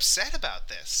going to be upset about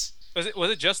this. Was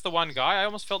it just the one guy? I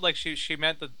almost felt like she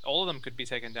meant that all of them could be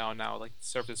taken down now, like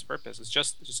serve this purpose. It's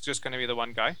just going to be the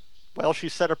one guy. Well, she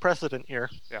set a precedent here.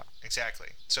 Yeah, exactly.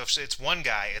 So if it's one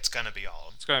guy, it's going to be all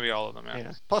of them. It's going to be all of them.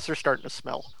 Yeah. Plus, they're starting to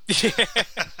smell. Yeah.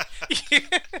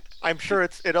 I'm sure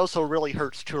it also really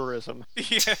hurts tourism.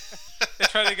 Yeah. They're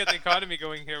trying to get the economy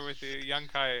going here with the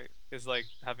Yunkai is like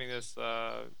having this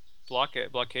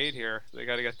blockade here. So they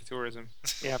got to get the tourism.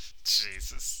 Yeah.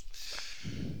 Jesus.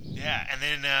 Yeah, and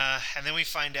then we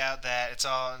find out that it's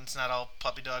not all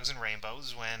puppy dogs and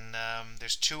rainbows when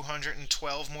there's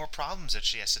 212 more problems that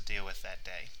she has to deal with that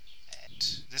day.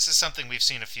 And this is something we've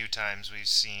seen a few times. We've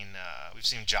seen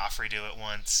Joffrey do it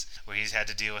once, where he's had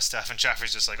to deal with stuff, and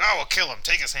Joffrey's just like, "Oh, well, kill him,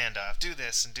 take his hand off, do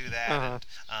this and do that." Uh-huh.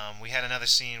 And we had another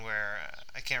scene where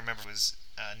I can't remember if it was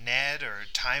Ned or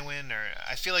Tywin, or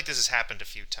I feel like this has happened a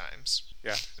few times.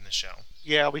 Yeah. In the show.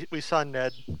 Yeah, we saw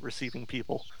Ned receiving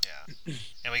people. Yeah.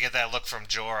 And we get that look from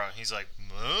Jorah. He's like,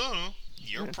 "Oh,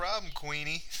 your problem,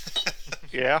 Queenie."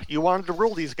 Yeah, you wanted to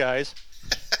rule these guys.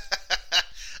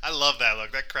 I love that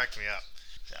look. That cracked me up.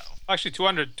 So. Actually,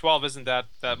 212 isn't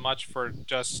that much for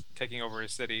just taking over a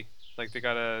city. Like, they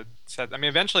gotta set. I mean,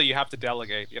 eventually you have to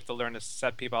delegate. You have to learn to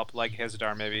set people up like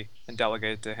Hizdar maybe and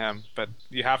delegate it to him. But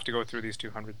you have to go through these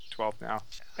 212 now.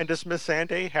 And does Miss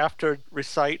Sande have to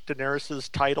recite Daenerys'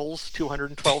 titles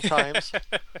 212 times?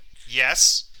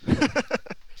 Yes.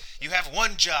 You have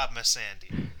one job, Miss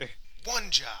Sandy.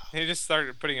 One job. He just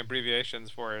started putting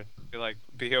abbreviations for it. Be like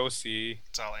BOC.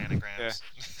 It's all anagrams.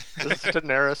 This is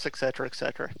Daenerys, etc.,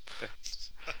 etc.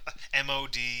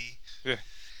 MOD. Yeah.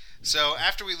 So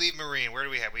after we leave Marine, where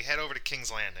do we head? We head over to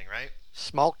King's Landing, right?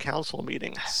 Small council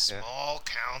meeting. Small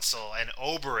council, and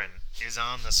Oberyn is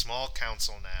on the small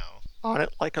council now. On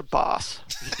it like a boss.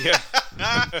 Yeah.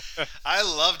 I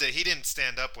loved it. He didn't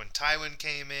stand up when Tywin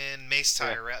came in. Mace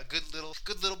Tyrell, good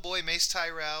little boy Mace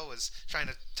Tyrell was trying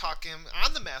to talk him.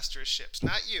 I'm the master of ships,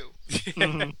 not you.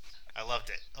 I loved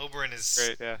it. Oberyn is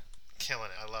Great, yeah. killing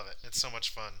it. I love it. It's so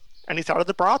much fun. And he's out of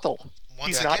the brothel.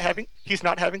 Once He's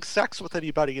not having sex with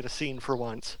anybody in a scene for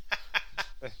once.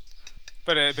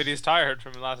 But he's tired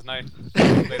from last night.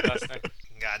 Late last night.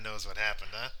 God knows what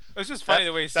happened, huh? It was just funny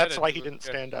the way he said it. That's why he didn't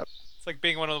stand up. It's like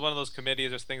being one of those committees.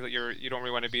 There's things that you don't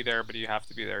really want to be there, but you have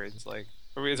to be there. It's like,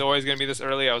 it's always going to be this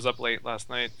early. I was up late last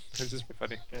night. It's just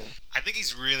funny. Yeah. I think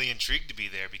he's really intrigued to be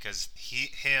there because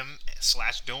him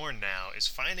 / Dorne now is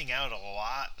finding out a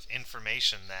lot of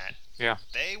information that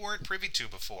they weren't privy to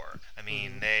before. I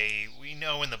mean, we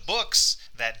know in the books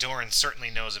that Dorne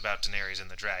certainly knows about Daenerys and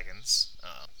the dragons,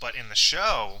 but in the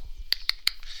show,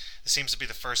 it seems to be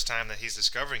the first time that he's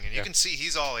discovering it. And you can see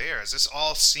he's all ears. This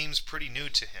all seems pretty new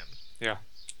to him. Yeah.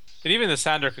 And even the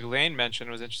Sandor Clegane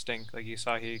mention was interesting. Like, you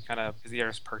saw his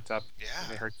ears perked up when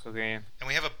they heard Clegane. And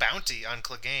we have a bounty on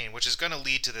Clegane, which is going to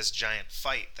lead to this giant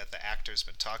fight that the actor's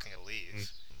been talking to leave.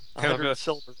 100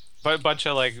 silver. But a bunch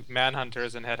of, like,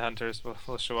 manhunters and headhunters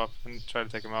will show up and try to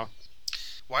take him out.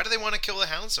 Why do they want to kill the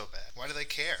Hound so bad? Why do they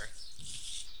care?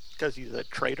 Because he's a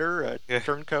traitor, a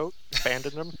turncoat,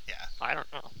 abandoned him. Yeah. I don't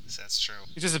know. That's true.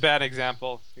 He's just a bad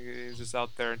example. He's just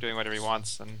out there doing whatever he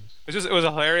wants, and it was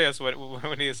hilarious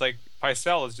when he's like,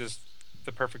 Pycelle is just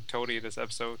the perfect toady this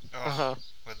episode. Oh,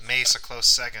 with Mace a close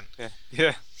second.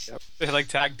 Yeah. Yep. They like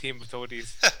tag team with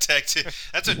toadies. Tag team.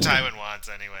 That's what Tywin wants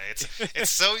anyway. It's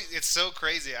so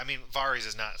crazy. I mean, Varys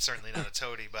is certainly not a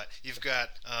toady, but you've got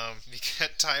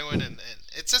Tywin and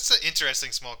it's just an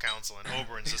interesting small council, and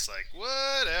Oberyn's just like,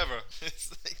 whatever.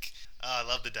 It's like, I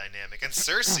love the dynamic. And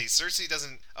Cersei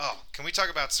doesn't. Oh, can we talk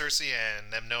about Cersei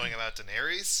and them knowing about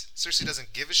Daenerys? Cersei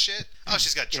doesn't give a shit. Oh,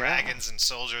 she's got dragons and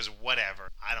soldiers,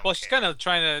 whatever. I don't. Well, she's kind of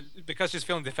trying to, because she's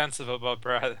feeling defensive about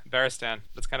Barristan.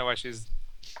 That's kind of why she's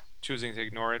choosing to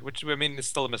ignore it. Which, I mean, is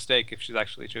still a mistake if she's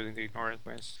actually choosing to ignore it.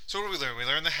 So what do we learn? We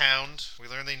learn the Hound. We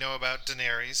learn they know about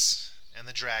Daenerys and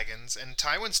the dragons. And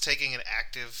Tywin's taking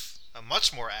a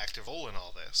much more active role in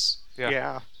all this.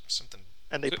 Yeah. Something.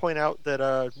 And they point out that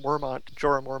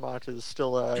Jorah Mormont is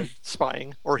still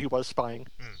spying, or he was spying.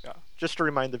 Just to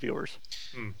remind the viewers.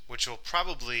 Which will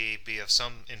probably be of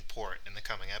some import in the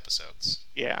coming episodes.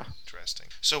 Yeah. Interesting.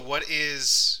 So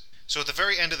at the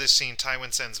very end of this scene,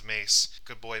 Tywin sends Mace,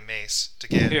 good boy Mace, to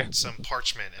get some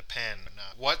parchment, a pen.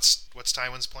 What's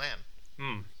Tywin's plan?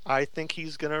 I think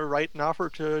he's going to write an offer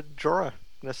to Jorah.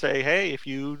 Going to say, hey, if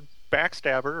you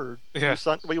backstab her, or do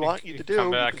something we want you to do,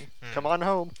 come back. Come on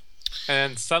home.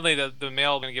 And suddenly the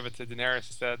male going to give it to Daenerys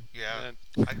instead. Yeah,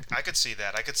 I could see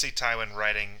that. I could see Tywin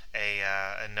writing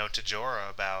a note to Jorah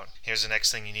about, here's the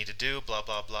next thing you need to do, blah,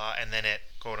 blah, blah, and then it,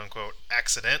 quote-unquote,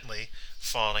 accidentally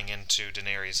falling into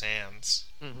Daenerys' hands.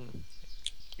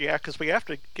 Yeah, because we have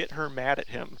to get her mad at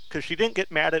him. Because she didn't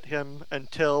get mad at him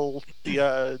until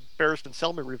the Barristan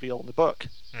Selmy reveal in the book,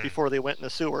 before they went in the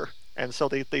sewer. And so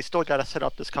they still got to set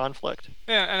up this conflict.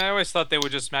 Yeah, and I always thought they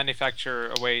would just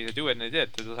manufacture a way to do it, and they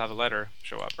did. They'll have a letter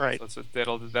show up. Right. So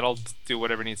that'll do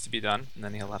whatever needs to be done, and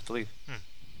then he'll have to leave.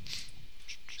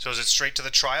 So is it straight to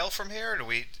the trial from here,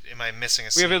 or am I missing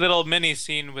a scene? We have a little mini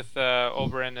scene with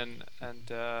Oberyn and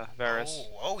Varys.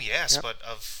 Oh yes, but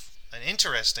of an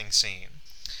interesting scene.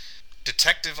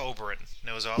 Detective Oberyn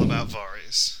knows all about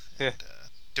Varys. Yeah. And,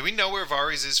 do we know where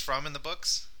Varys is from in the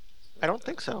books? I don't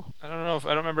think so. I don't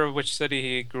remember which city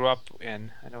he grew up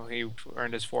in. I know he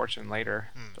earned his fortune later,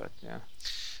 but yeah.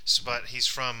 So, but he's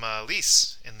from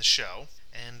Lys in the show,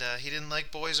 and he didn't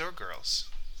like boys or girls.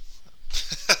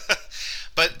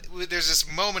 But there's this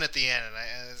moment at the end,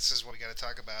 and this is what we got to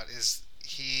talk about, is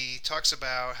he talks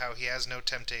about how he has no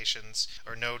temptations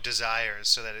or no desires,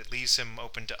 so that it leaves him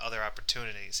open to other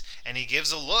opportunities. And he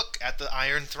gives a look at the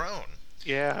Iron Throne.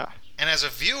 Yeah. And as a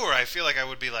viewer, I feel like I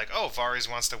would be like, oh, Varys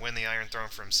wants to win the Iron Throne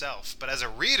for himself. But as a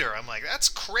reader, I'm like, that's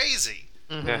crazy.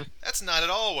 Yeah. That's not at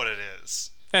all what it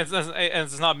is.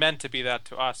 It's not meant to be that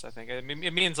to us, I think.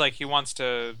 It means like he wants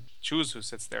to choose who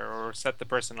sits there or set the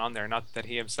person on there, not that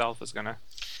he himself is going to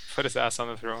put his ass on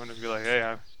the throne and be like,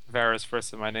 hey, Varys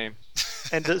first in my name.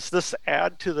 And does this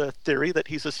add to the theory that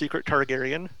he's a secret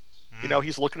Targaryen? You know,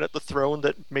 he's looking at the throne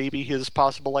that maybe his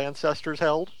possible ancestors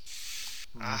held.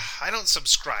 I don't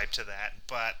subscribe to that,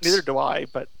 but... Neither do I,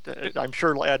 but I'm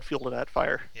sure it'll add fuel to that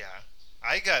fire. Yeah.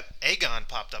 I got Aegon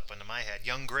popped up into my head.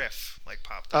 Young Griff,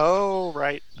 popped up. Oh,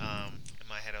 right. In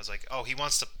my head, I was like, oh, he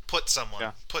wants to put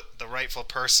the rightful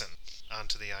person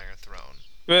onto the Iron Throne.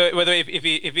 Whether if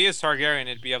he is Targaryen,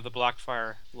 it'd be of the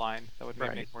Blackfire line. That would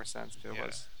make more sense if it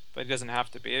was. But it doesn't have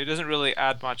to be. It doesn't really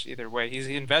add much either way. He's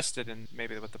invested in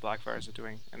maybe what the Blackfires are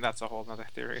doing, and that's a whole other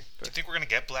theory. But... Do you think we're going to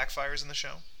get Blackfires in the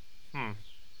show? I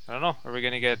don't know. Are we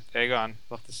going to get Aegon?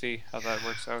 We'll have to see how that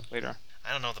works out later.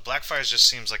 I don't know. The Blackfires just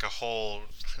seems like a whole...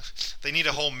 They need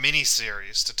a whole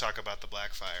mini-series to talk about the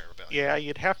Blackfire Rebellion. Yeah,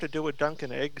 you'd have to do a Dunk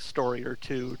and Egg story or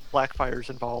two, Blackfire's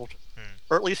involved.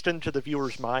 Or at least into the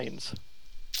viewers' minds.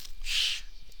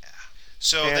 Yeah.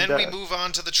 So then we move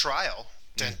on to the trial.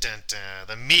 Dun, dun, dun,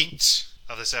 the meat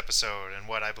of this episode, and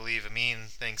what I believe Amin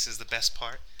thinks is the best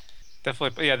part.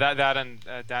 Definitely, yeah, that and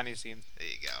Dany's scene. There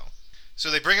you go. So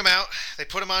they bring him out, they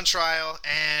put him on trial,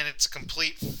 and it's a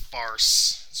complete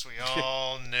farce, as we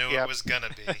all knew it was gonna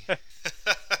be.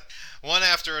 One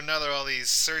after another, all these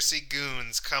Cersei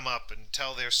goons come up and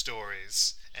tell their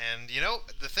stories. And,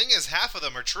 the thing is, half of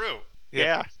them are true.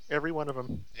 Yeah, every one of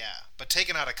them. Yeah, but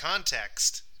taken out of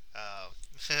context...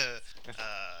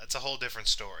 it's a whole different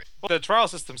story. Well, the trial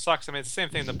system sucks. I mean, it's the same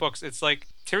thing in the books. It's like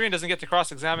Tyrion doesn't get to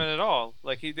cross-examine at all.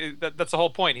 Like that's the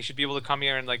whole point. He should be able to come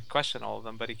here and question all of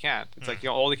them, but he can't. It's like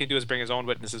all he can do is bring his own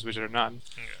witnesses, which are none.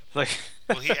 Yeah. Like,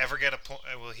 will he ever get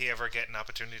Will he ever get an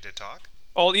opportunity to talk?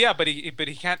 Oh yeah, but he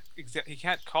can't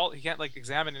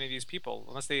examine any of these people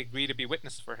unless they agree to be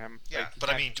witnesses for him. Yeah, but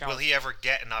I mean, will he ever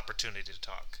get an opportunity to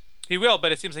talk? He will,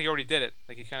 but it seems like he already did it.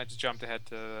 Like he kind of just jumped ahead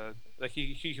to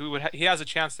he has a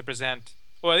chance to present.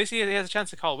 Well, at least he has a chance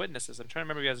to call witnesses. I'm trying to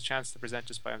remember if he has a chance to present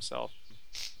just by himself.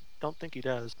 Don't think he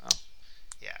does. Oh.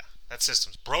 Yeah, that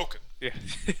system's broken. Yeah.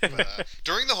 But,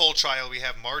 during the whole trial, we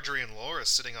have Marjorie and Loras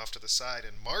sitting off to the side,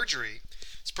 and Marjorie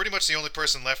is pretty much the only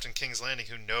person left in King's Landing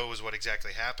who knows what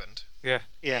exactly happened. Yeah.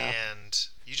 And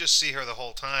you just see her the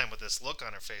whole time with this look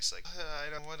on her face, like I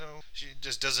don't know. She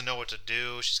just doesn't know what to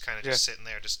do. She's kind of just sitting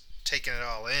there, just taking it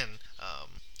all in.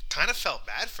 Kind of felt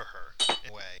bad for her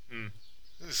in a way.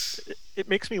 It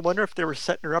makes me wonder if they were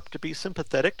setting her up to be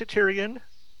sympathetic to Tyrion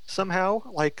somehow,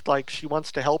 like she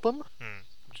wants to help him.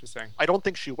 Interesting. I don't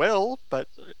think she will, but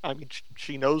I mean,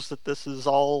 she knows that this is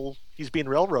all he's being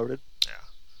railroaded.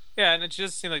 Yeah, and it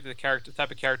just seemed like the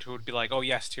type of character who would be like, "Oh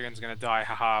yes, Tyrion's gonna die,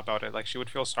 haha," about it. Like she would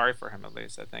feel sorry for him at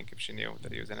least. I think if she knew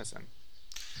that he was innocent.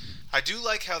 I do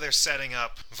like how they're setting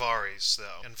up Varys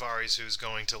though, and Varys who's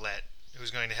going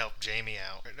to help Jaime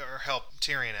out or help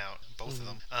Tyrion out, both of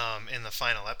them, in the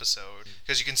final episode,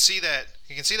 because you can see that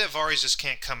Varys just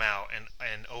can't come out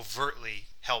and overtly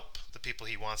help the people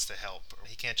he wants to help.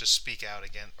 He can't just speak out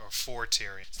against or for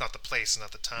Tyrion. It's not the place,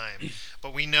 not the time.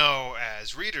 But we know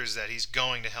as readers that he's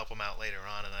going to help him out later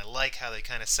on, and I like how they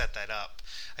kind of set that up.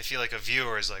 I feel like a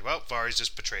viewer is like, well, Varys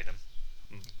just betrayed him.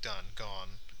 Done, gone.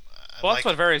 Well,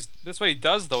 that's what he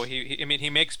does, though. He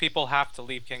makes people have to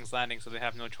leave King's Landing, so they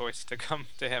have no choice to come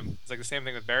to him. It's like the same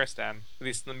thing with Barristan. At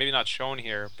least maybe not shown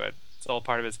here, but it's all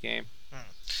part of his game. Well,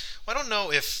 I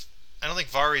don't think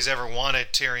Varys ever wanted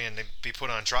Tyrion to be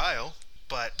put on trial,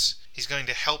 but he's going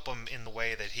to help him in the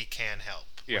way that he can help,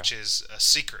 which is a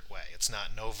secret way. It's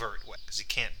not an overt way, because he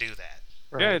can't do that.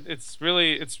 Right. Yeah, it's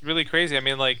really crazy. I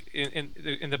mean, like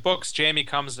in the books, Jaime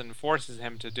comes and forces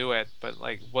him to do it, but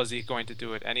like, was he going to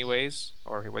do it anyways,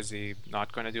 or was he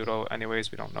not going to do it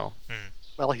anyways? We don't know.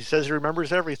 Well, he says he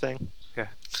remembers everything. Yeah.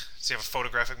 Does he have a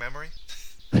photographic memory?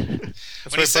 When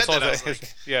he said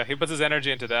that, he puts his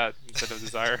energy into that instead of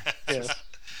desire.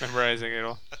 Memorizing it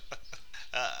all.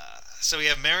 So we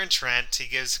have Meryn Trant. He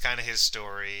gives kind of his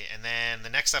story, and then the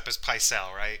next up is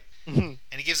Pycelle, right? Mm-hmm.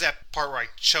 And he gives that part where I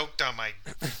choked on my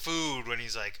food when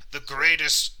he's like, the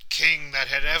greatest king that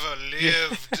had ever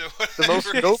lived. The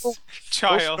most noble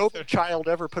child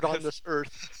ever put on this earth.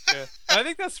 Yeah. And I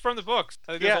think that's from the books.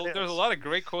 There's a lot of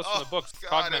great quotes from the books.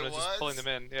 Cogman was just pulling them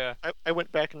in. Yeah. I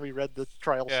went back and reread the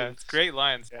trial scenes. Yeah, it's great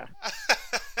lines. Yeah.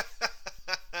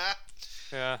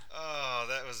 Yeah. Oh,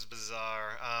 that was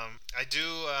bizarre.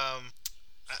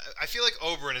 I feel like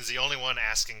Oberyn is the only one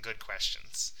asking good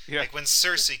questions. Yeah. Like when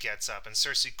Cersei gets up and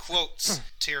Cersei quotes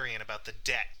Tyrion about the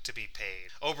debt to be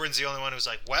paid. Oberyn's the only one who's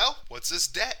like, well, what's this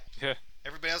debt? Yeah.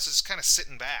 Everybody else is just kind of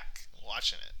sitting back,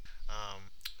 watching it.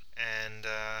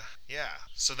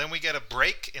 So then we get a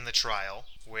break in the trial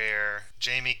where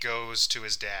Jaime goes to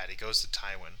his dad. He goes to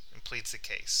Tywin and pleads the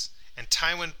case. And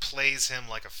Tywin plays him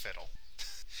like a fiddle.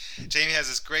 Jaime has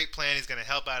this great plan. He's going to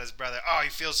help out his brother. Oh, he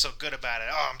feels so good about it.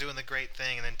 Oh, I'm doing the great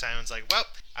thing. And then Tywin's like, well,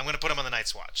 I'm going to put him on the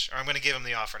Night's Watch. Or I'm going to give him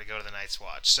the offer to go to the Night's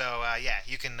Watch. So,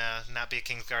 you can not be a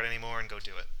Kingsguard anymore and go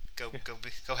do it.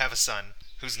 Go have a son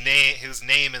whose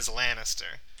name is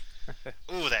Lannister.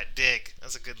 Ooh, that dig. That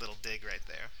was a good little dig right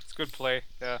there. It's good play,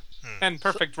 yeah. And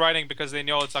perfect writing because they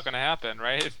know it's not going to happen,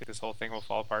 right? This whole thing will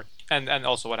fall apart. And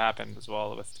also what happened as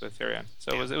well with Tyrion.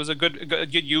 So it was a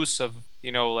good use of,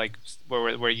 like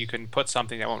where you can put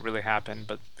something that won't really happen,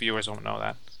 but viewers won't know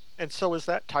that. And so is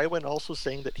that Tywin also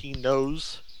saying that he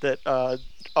knows that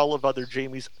all of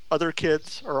Jaime's other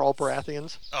kids are all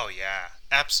Baratheons? Oh, yeah.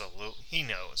 Absolutely. He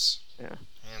knows. Yeah.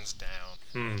 Hands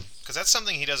down. Because that's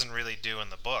something he doesn't really do in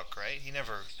the book, right? He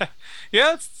never...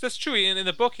 Yeah, that's true. In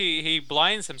the book, he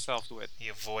blinds himself to it. He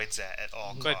avoids that at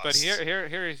all costs. But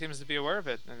here he seems to be aware of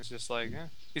it, and it's just like, yeah.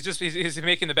 He's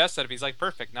making the best out of it. He's like,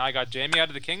 perfect. Now I got Jaime out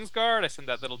of the Kingsguard. I sent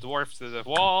that little dwarf to the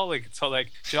wall. Like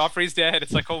Joffrey's dead.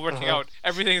 It's like all working out.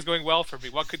 Everything is going well for me.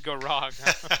 What could go wrong?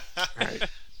 Right.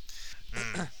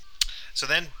 So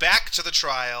then back to the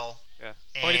trial. Yeah.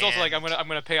 And he's also like, I'm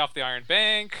gonna pay off the Iron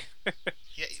Bank.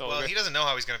 Yeah. So he doesn't know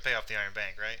how he's gonna pay off the Iron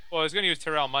Bank, right? Well, he's gonna use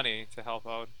Tyrell money to help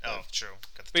out. Oh, true.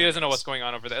 But he doesn't know what's going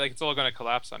on over there. Like it's all gonna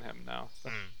collapse on him now. So.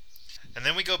 And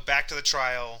then we go back to the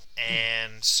trial,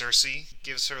 and Cersei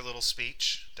gives her little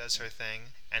speech, does her thing,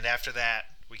 and after that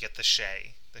we get the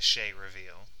Shay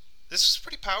reveal. This was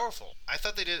pretty powerful. I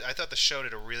thought the show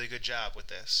did a really good job with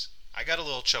this. I got a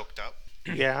little choked up.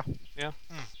 Yeah. Yeah.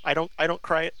 I don't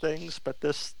cry at things, but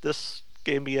this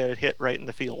gave me a hit right in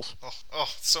the feels. Oh,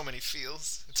 so many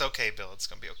feels. It's okay, Bill. It's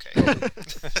gonna be okay.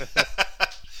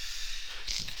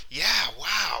 Yeah.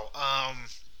 Wow. I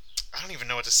don't even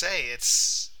know what to say.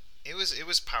 It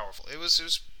was powerful. It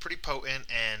was pretty potent,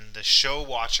 and the show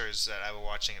watchers that I was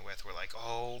watching it with were like,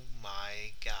 "Oh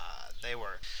my god!" They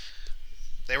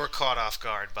were caught off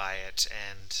guard by it.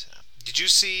 And did you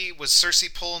see? Was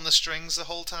Cersei pulling the strings the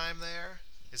whole time there?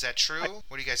 Is that true?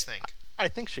 What do you guys think? I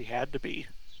think she had to be.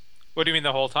 What do you mean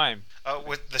the whole time?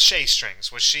 With the Shay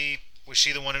strings, was she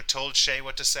the one who told Shay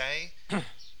what to say?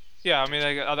 Yeah, I mean,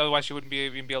 like, otherwise she wouldn't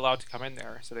even be allowed to come in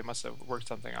there. So they must have worked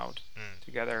something out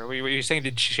together. Were you saying,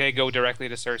 did Shay go directly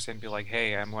to Cersei and be like,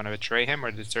 "Hey, I'm going to betray him," or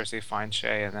did Cersei find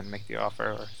Shay and then make the offer,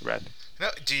 or Red? No,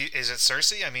 is it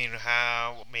Cersei? I mean,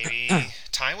 how maybe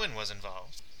Tywin was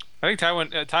involved. I think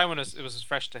Tywin was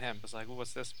fresh to him. It was like, well,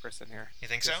 what's this person here? You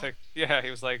think so? Like, yeah, he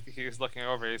was looking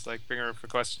over. He's like, bring her for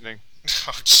questioning.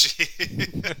 Oh, gee.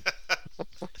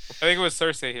 I think it was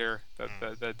Cersei here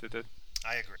that did it.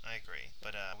 I agree.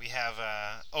 But we have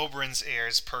Oberyn's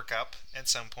ears perk up at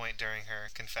some point during her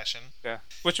confession. Yeah,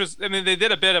 which was, I mean, they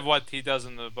did a bit of what he does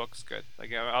in the books good.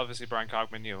 Like, obviously Brian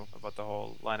Cogman knew about the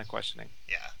whole line of questioning.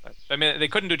 Yeah. But, I mean, they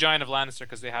couldn't do Giant of Lannister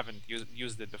because they haven't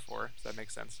used it before. So that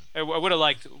makes sense. I would have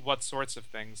liked what sorts of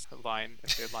things line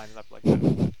if they had lined it up like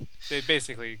that. They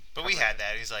basically. But we had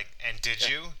that. He's like, and did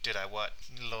you? Did I what,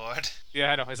 Lord?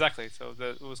 Yeah, I know exactly. So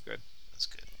it was good. It was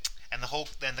good. And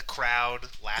the crowd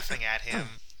laughing at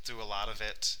him through a lot of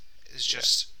it is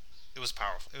just, it was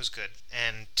powerful. It was good.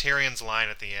 And Tyrion's line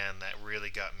at the end that really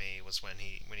got me was when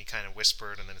he kind of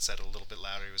whispered and then said it a little bit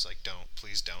louder. He was like, "Don't,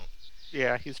 please don't."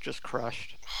 Yeah, he's just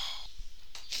crushed.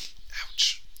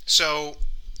 Ouch. So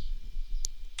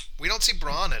we don't see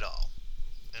Bronn at all.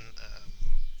 And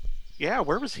yeah,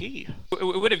 where was he? It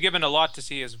would have given a lot to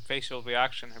see his facial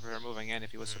reaction of her moving in,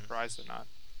 if he was surprised or not.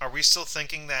 Are we still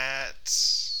thinking that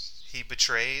he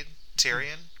betrayed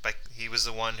Tyrion? Like he was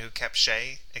the one who kept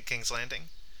Shay at King's Landing?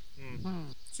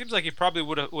 Seems like he probably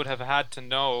would have had to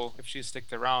know if she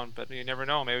sticked around, but you never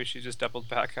know. Maybe she just doubled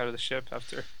back out of the ship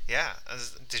after. Yeah,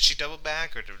 did she double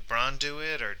back, or did Bronn do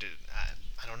it, or did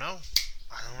I don't know.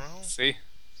 See,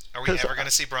 are we ever going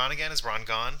to see Bronn again? Is Bronn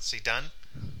gone? Is he done?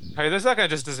 Hey, that's not going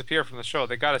to just disappear from the show.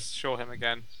 They got to show him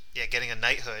again. Yeah, getting a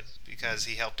knighthood because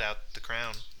he helped out the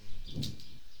crown.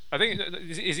 I think,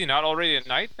 is he not already a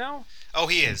knight now? Oh,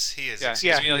 he is. Yeah,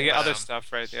 he other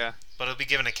stuff, right? Yeah. But he'll be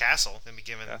given a castle. He'll be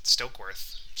given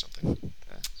Stokeworth or something.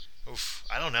 Yeah. Oof.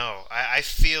 I don't know. I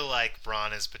feel like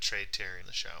Bronn has betrayed Tyrion in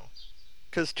the show.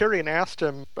 Because Tyrion asked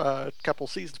him a couple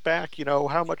seasons back,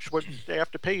 how much would they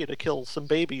have to pay you to kill some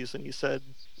babies? And he said,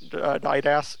 I'd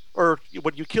ask, or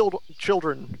when you killed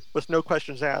children with no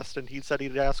questions asked, and he said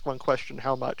he'd ask one question,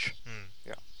 how much?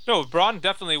 Yeah. No, Braun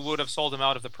definitely would have sold him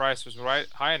out if the price was right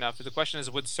high enough. The question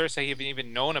is, would Cersei have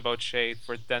even known about Shay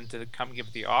for them to come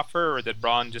give the offer, or did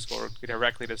Braun just go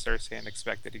directly to Cersei and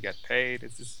expected to get paid?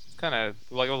 It's just kind of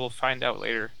like we'll find out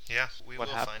later. Yeah, we will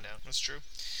find out. That's true.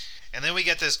 And then we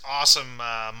get this awesome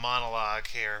monologue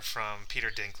here from Peter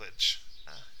Dinklage.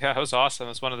 Yeah, it was awesome.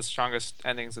 It was one of the strongest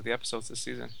endings of the episodes this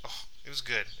season. Oh, it was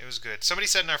good. It was good. Somebody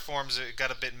said in our forums it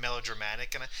got a bit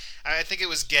melodramatic, and I think it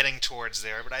was getting towards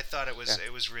there, but I thought it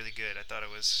was really good. I thought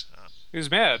it was. He was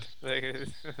mad. Like,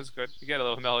 it was good. You get a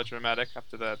little melodramatic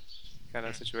after that kind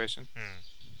of situation.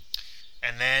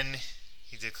 And then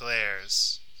he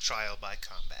declares trial by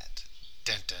combat.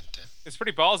 Dun dun dun. It's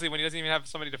pretty ballsy when he doesn't even have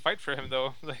somebody to fight for him,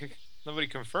 though. Like, nobody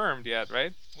confirmed yet,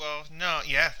 right? Well, no,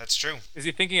 yeah, that's true. Is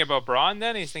he thinking about Braun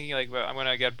then? He's thinking like, well, I'm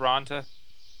gonna get Braun to.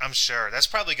 I'm sure that's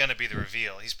probably going to be the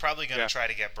reveal. He's probably going to try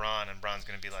to get Braun, and Braun's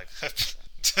going to be like.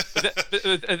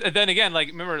 but then again, like,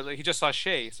 remember, like, he just saw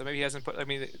Shay, so maybe he hasn't put. I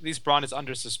mean, at least Braun is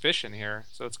under suspicion here,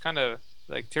 so it's kind of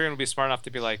like Tyrion would be smart enough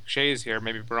to be like, Shay's here,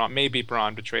 maybe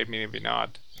Braun betrayed me, maybe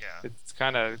not. Yeah, it's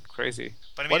kind of crazy.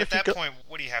 But I mean, at that point,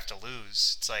 what do you have to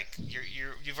lose? It's like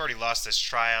you've already lost this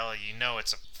trial. You know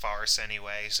it's a farce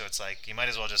anyway, so it's like you might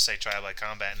as well just say trial by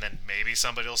combat, and then maybe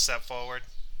somebody will step forward.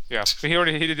 Yeah, but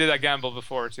he did that gamble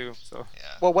before too. So yeah.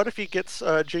 Well, what if he gets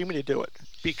Jaime to do it?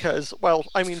 Because, well,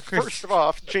 I mean, first of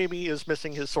all, Jaime is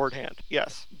missing his sword hand,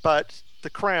 yes, but the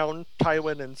Crown,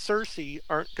 Tywin, and Cersei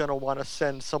aren't going to want to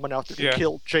send someone out there to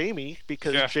kill Jaime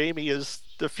because Jaime is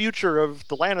the future of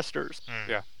the Lannisters.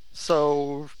 Yeah.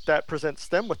 So that presents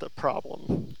them with a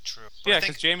problem. True. Yeah,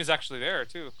 because Jaime's actually there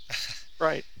too.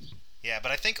 Right. Yeah,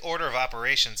 but I think order of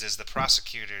operations is the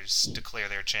prosecutors declare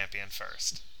their champion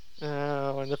first.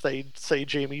 And if they say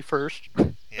Jaime first. Yeah,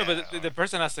 no, but the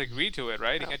person has to agree to it,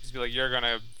 right? He can't just be like, "You're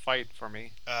gonna fight for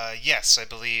me." Yes, I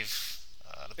believe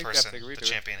the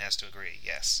champion has to agree.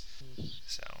 Yes.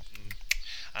 So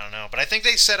I don't know, but I think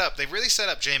they really set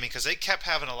up Jaime because they kept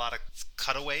having a lot of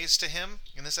cutaways to him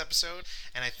in this episode,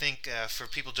 and I think for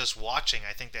people just watching,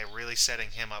 I think they're really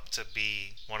setting him up to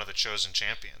be one of the chosen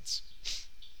champions.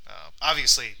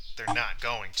 Obviously, they're not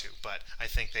going to, but I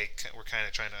think they were kind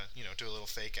of trying to, do a little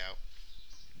fake out.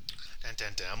 Dun,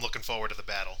 dun, dun. I'm looking forward to the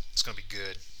battle. It's going to be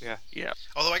good. Yeah.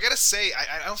 Although I gotta say,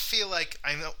 I don't feel like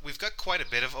I know we've got quite a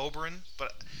bit of Oberyn,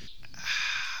 but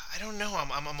I don't know.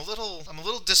 I'm a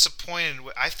little disappointed.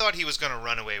 I thought he was going to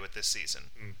run away with this season,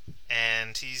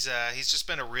 and he's just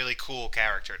been a really cool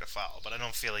character to follow. But I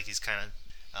don't feel like he's kind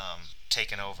of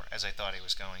taken over as I thought he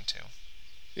was going to.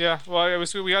 Yeah, well,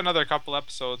 we got another couple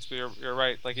episodes. But you're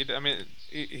right. Like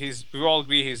we all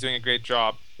agree he's doing a great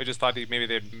job. We just thought maybe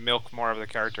they'd milk more of the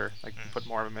character, like put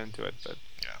more of him into it. But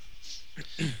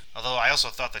yeah. Although I also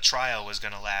thought the trial was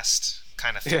going to last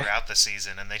kind of throughout the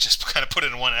season, and they just kind of put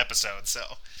it in one episode. So.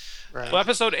 Right. Well,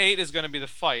 episode 8 is going to be the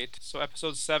fight. So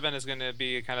episode 7 is going to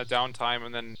be kind of downtime,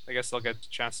 and then I guess they'll get a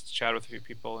chance to chat with a few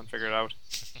people and figure it out.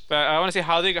 But I want to see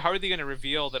how are they going to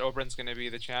reveal that Oberyn's going to be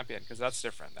the champion, because that's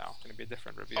different now. It's going to be a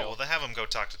different reveal. Oh well, they have him go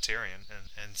talk to Tyrion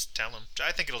and tell him.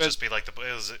 I think it'll just be like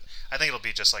I think it'll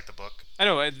be just like the book. I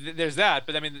know there's that,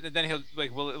 but I mean, then he'll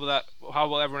like how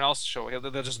will everyone else show?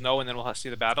 They'll just know, and then we'll see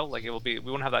the battle. Like we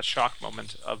won't have that shock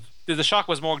moment of. The shock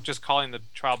was more just calling the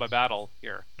trial by battle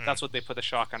here. That's what they put the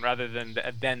shock on, rather than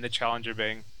the challenger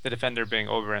being the defender being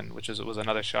Oberyn, which was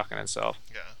another shock in itself.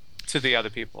 Yeah. To the other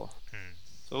people.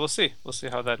 So we'll see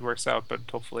how that works out, but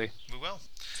hopefully we will.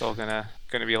 It's all gonna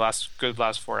be last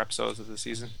 4 episodes of the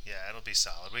season. Yeah, it'll be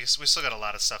solid. We still got a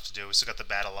lot of stuff to do. We still got the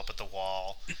battle up at the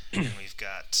wall, and we've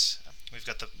got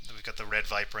the Red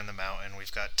Viper in the mountain.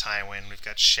 We've got Tywin. We've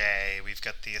got Shay. We've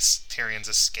got the Tyrion's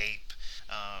escape.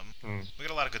 We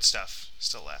got a lot of good stuff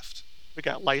still left. We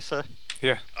got Lysa.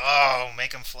 Yeah. Oh,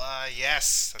 make him fly.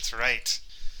 Yes, that's right.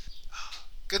 Oh,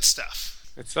 good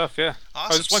stuff. Good stuff, yeah.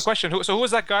 Awesome. Oh, just one question. Who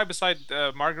was that guy beside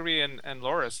Marguerite and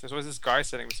Loras? There was this guy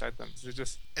sitting beside them.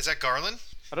 Is that Garland?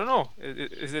 I don't know.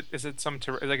 Is it some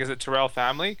is it Tyrell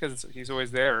family? Because he's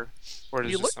always there, or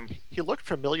is it just some? He looked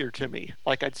familiar to me,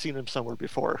 like I'd seen him somewhere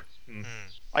before.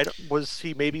 Was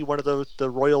he maybe one of the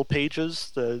royal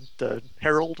pages, the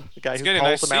herald, the guy who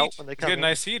calls them out when they come in? He's got a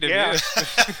nice seat. Yeah.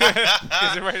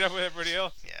 He's right up with everybody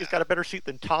else. Yeah. He's got a better seat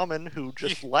than Tommen, who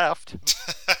just left.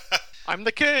 I'm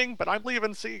the king, but I'm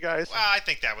leaving. See you guys. Well, I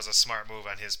think that was a smart move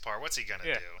on his part. What's he gonna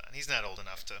do? He's not old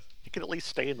enough to. He can at least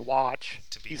stay and watch.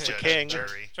 To be He's the king.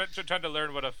 Jury. Try to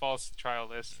learn what a false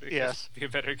trial is. Yes. Be a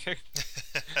better king.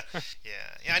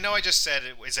 Yeah. I know. I just said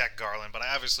it was Zach Garland, but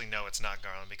I obviously know it's not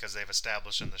Garland because they've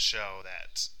established in the show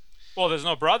that Well, there's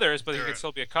no brothers, but he There could are-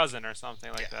 still be a cousin or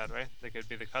something like Yeah. that, right? They could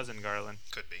be the cousin Garland.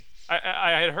 Could be.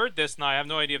 I had heard this, and I have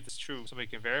no idea if it's true. Somebody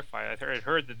can verify. I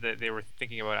heard that they were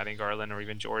thinking about adding Garland, or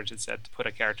even George had said to put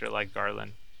a character like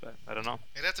Garland, but I don't know.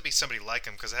 It'd have to be somebody like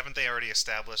him, because haven't they already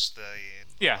established the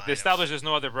Yeah, line they of- established there's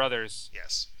no other brothers,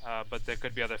 Yes. but there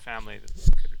could be other family that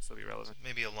could still be relevant.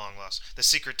 Maybe a long lost. The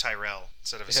secret Tyrell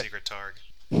instead of a Yeah. secret Targ.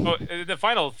 Oh, the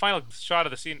final shot of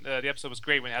the scene, the episode was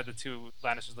great when it had the two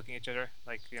Lannisters looking at each other,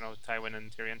 like Tywin and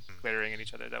Tyrion glaring at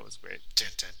each other. That was great. Dun,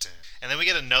 dun, dun. And then we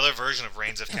get another version of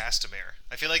Reigns of Castamere.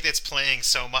 I feel like it's playing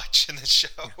so much in the show.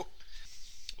 We'll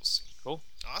see. Cool.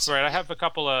 Awesome. All right, I have a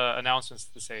couple of announcements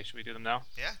to say. Should we do them now?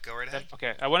 Yeah, go right ahead.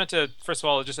 Okay, I wanted to first of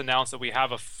all just announce that we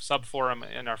have a sub forum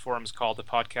in our forums called the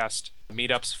Podcast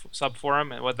Meetups sub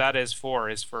forum, and what that is for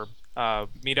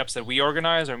meetups that we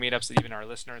organize or meetups that even our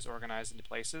listeners organize into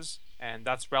places, and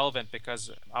that's relevant because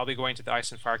I'll be going to the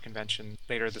Ice and Fire convention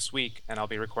later this week, and I'll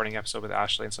be recording an episode with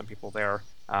Ashley and some people there,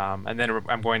 and then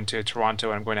I'm going to Toronto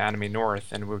and I'm going to Anime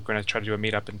North, and we're going to try to do a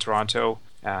meetup in Toronto.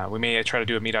 We may try to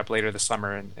do a meetup later this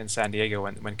summer in San Diego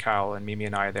when Kyle and Mimi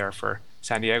and I are there for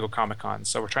San Diego Comic-Con.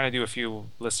 So we're trying to do a few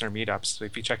listener meetups. So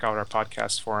if you check out our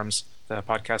podcast forums, the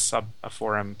podcast sub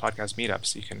forum podcast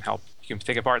meetups, you can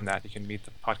take a part in that. You can meet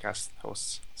the podcast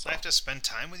hosts. So I have to spend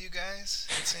time with you guys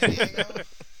in San Diego?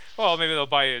 Well, maybe they'll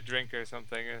buy you a drink or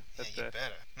something. Yeah, you better.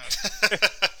 No.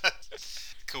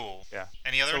 Cool. Yeah.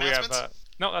 Any other so announcements?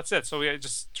 No, that's it. So we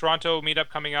just Toronto meetup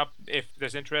coming up if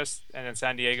there's interest, and then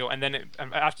San Diego, and then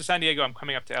after San Diego, I'm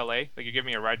coming up to LA. Like you give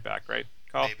me a ride back, right,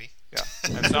 Carl? Maybe. Yeah.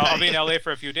 And so I'll be in LA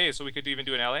for a few days, so we could even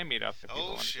do an LA meetup. If people Oh,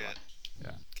 wanted to. shit.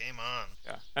 Yeah. Game on.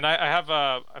 Yeah. And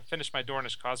I finished my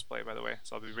Dornish cosplay, by the way,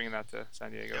 so I'll be bringing that to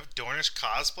San Diego. You have Dornish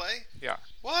cosplay? Yeah.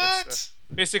 What? It's,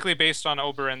 basically based on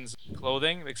Oberyn's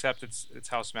clothing, except it's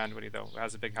Houseman Woody though. It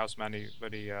has a big Houseman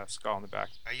Woody skull on the back.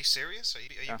 Are you serious? Are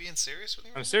you being serious with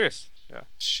me? I'm serious. Yeah.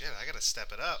 Shit, I gotta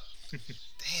step it up.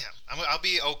 Damn. I'll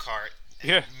be Okart. And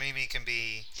Yeah. Mimi can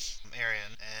be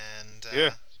Arian, and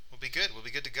Yeah. we'll be good. We'll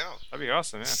be good to go. That'd be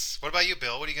awesome. Yeah. What about you,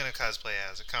 Bill? What are you gonna cosplay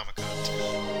as at Comic Con?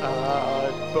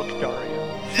 Book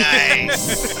Dario.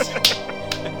 Nice.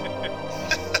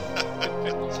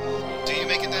 Do you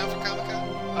make it down for Comic Con?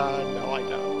 No, I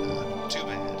don't. Too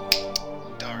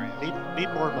bad. Dario. Need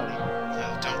more money.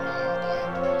 Don't.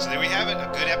 Oh boy. So there we have it.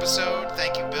 A good episode.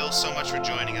 Thank you, Bill, so much for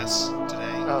joining us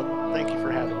today. Thank you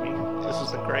for having me. This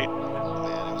has been great.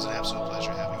 Man, it was an absolute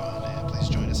pleasure having you on, and please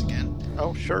join us again.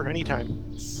 Oh, sure, anytime.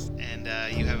 And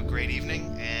you have a great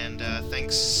evening, and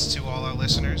thanks to all our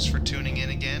listeners for tuning in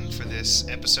again for this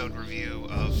episode review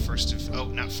of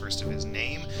not First of His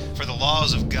Name, for the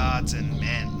Laws of Gods and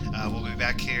Men. We'll be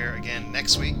back here again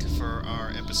next week for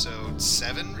our episode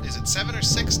 7. Is it 7 or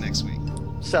 6 next week?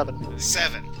 7.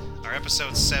 7. Our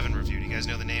episode 7 review. Do you guys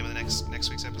know the name of the next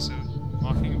week's episode?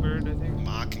 Mockingbird, I think.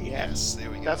 Yes, there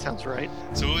we go. That sounds right.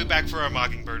 So we'll be back for our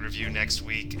Mockingbird review next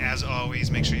week. As always,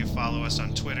 make sure you follow us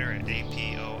on Twitter at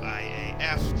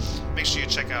APOIAF. Make sure you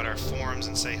check out our forums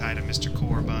and say hi to Mr.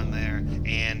 Korb on there.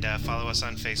 And follow us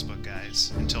on Facebook,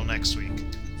 guys. Until next week.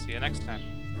 See you next time.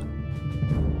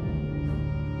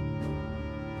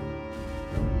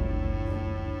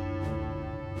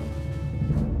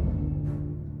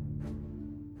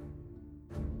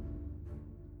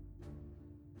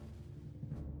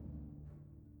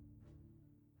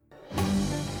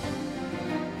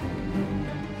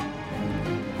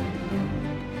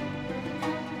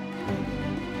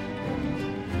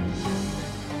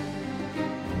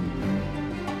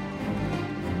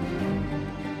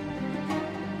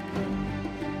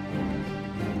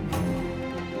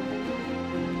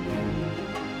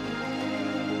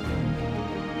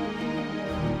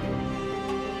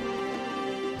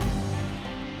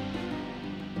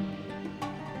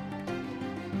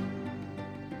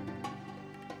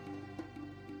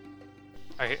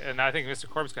 I think Mr.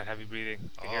 Corb's got heavy breathing.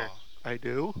 Here. I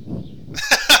do.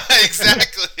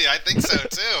 Exactly. I think so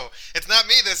too. It's not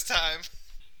me this time.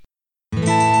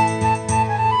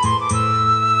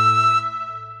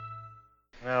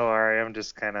 No worry, I'm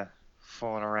just kind of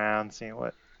fooling around, seeing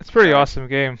what. It's a pretty awesome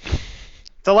game.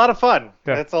 It's a lot of fun.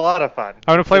 Yeah. It's a lot of fun.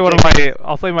 I'm gonna play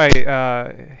I'll play my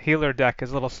healer deck.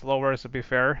 Is a little slower, to be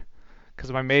fair,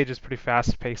 because my mage is pretty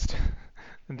fast-paced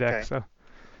deck. Okay. So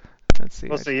let's see.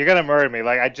 Well, so you're gonna murder me.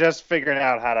 Like I just figured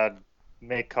out how to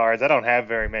make cards. I don't have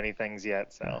very many things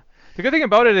yet, so. The good thing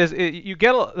about it is you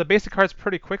get the basic cards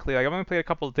pretty quickly. Like I've only played a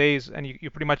couple of days, and you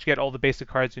pretty much get all the basic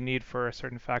cards you need for a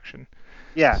certain faction.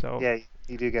 Yeah. So- Yeah,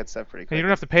 you do get stuff pretty And quick. you don't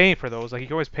have to pay for those. Like you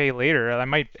can always pay later. I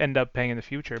might end up paying in the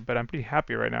future, but I'm pretty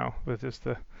happy right now with just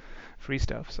the free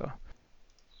stuff. So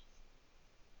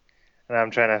And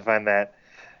I'm trying to find that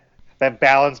that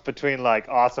balance between like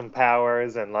awesome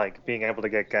powers and like being able to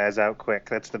get guys out quick.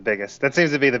 That's the biggest. That seems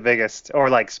to be the biggest. Or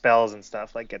like spells and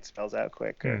stuff, like get spells out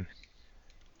quick. Or...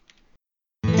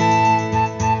 Do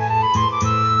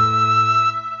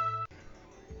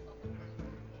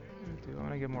I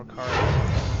want to get more cards?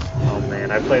 Oh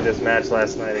man, I played this match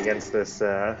last night against this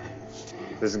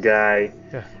this guy.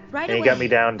 Yeah. Right And he away. got me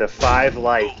down to 5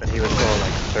 life, and he was going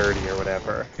like 30 or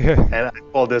whatever. Yeah. And I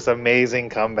pulled this amazing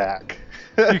comeback.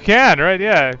 You can, right?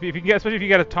 Yeah. If you can get, especially if you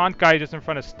get a taunt guy just in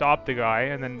front of stop the guy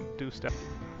and then do stuff.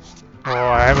 Oh,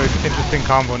 I have an interesting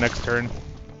combo next turn.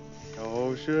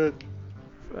 Oh shit.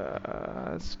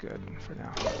 That's good for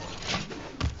now.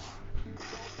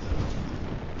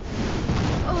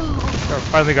 Oh,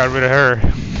 finally got rid of her.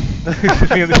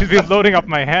 she's been loading up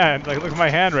my hand. Like, look at my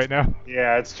hand right now.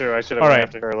 Yeah, it's true. I should have All went right.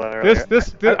 after her earlier.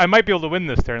 This I might be able to win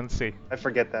this turn. Let's see. I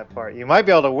forget that part. You might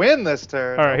be able to win this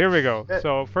turn. All right, here we go. Shit.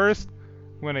 So first,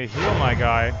 I'm gonna heal my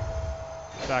guy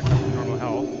back up to normal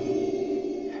health.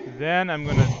 Then I'm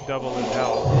gonna double his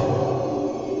health.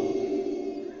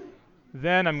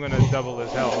 Then I'm gonna double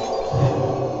his health.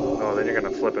 Oh, then you're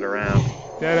gonna flip it around.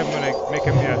 Then I'm gonna make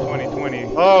him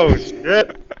 20/20. Oh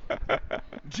shit.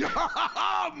 Jesus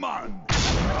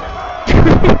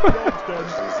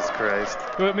Christ.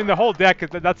 Well, I mean, the whole deck,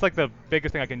 that's like the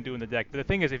biggest thing I can do in the deck. But the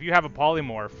thing is, if you have a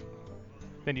polymorph,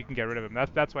 then you can get rid of him.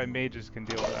 That's why mages can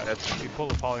deal with that. That's- you pull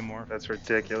a polymorph. That's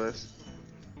ridiculous.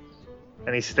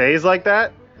 And he stays like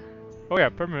that? Oh yeah,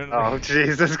 permanently. Oh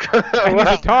Jesus Christ. And he's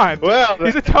a taunt. Well,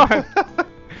 He's a taunt.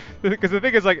 Because the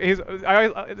thing is, like,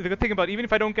 the good thing about, even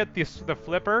if I don't get the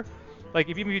flipper, like,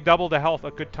 even if you double the health,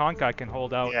 a good taunt guy can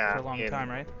hold out Yeah, for a long yeah. time,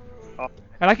 right? Oh.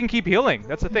 And I can keep healing.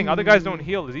 That's the thing. Other guys don't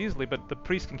heal as easily, but the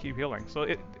priest can keep healing. So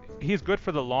he's good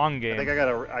for the long game. I think I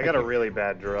got a really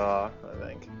bad draw, I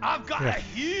think. I've got a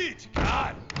huge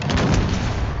card.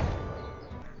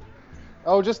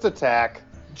 Oh, just attack.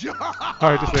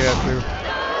 Alright, just say that too.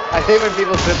 I hate when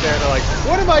people sit there and they're like,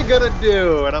 what am I gonna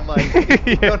do? And I'm like, you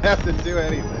Yeah. don't have to do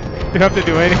anything. You don't have to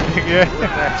do anything,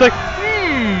 yeah. It's like,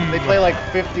 They play like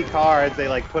 50 cards, they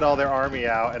like put all their army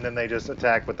out, and then they just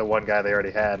attack with the one guy they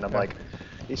already had, and I'm like,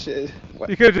 you should... What?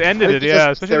 You could have ended Why it, don't you yeah.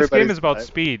 just Especially this game everybody's is about life?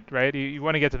 speed, right? You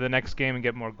want to get to the next game and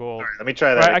get more gold. Let me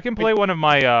try that. Right, I can play one of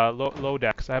my low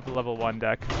decks. I have a level 1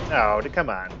 deck. No, come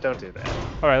on, don't do that.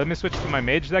 Alright, let me switch to my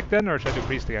mage deck then, or should I do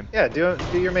priest again? Yeah, do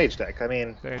your mage deck. I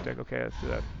mean, Mage deck, okay, let's do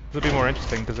that. It'll be more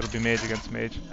interesting because it'll be mage against mage.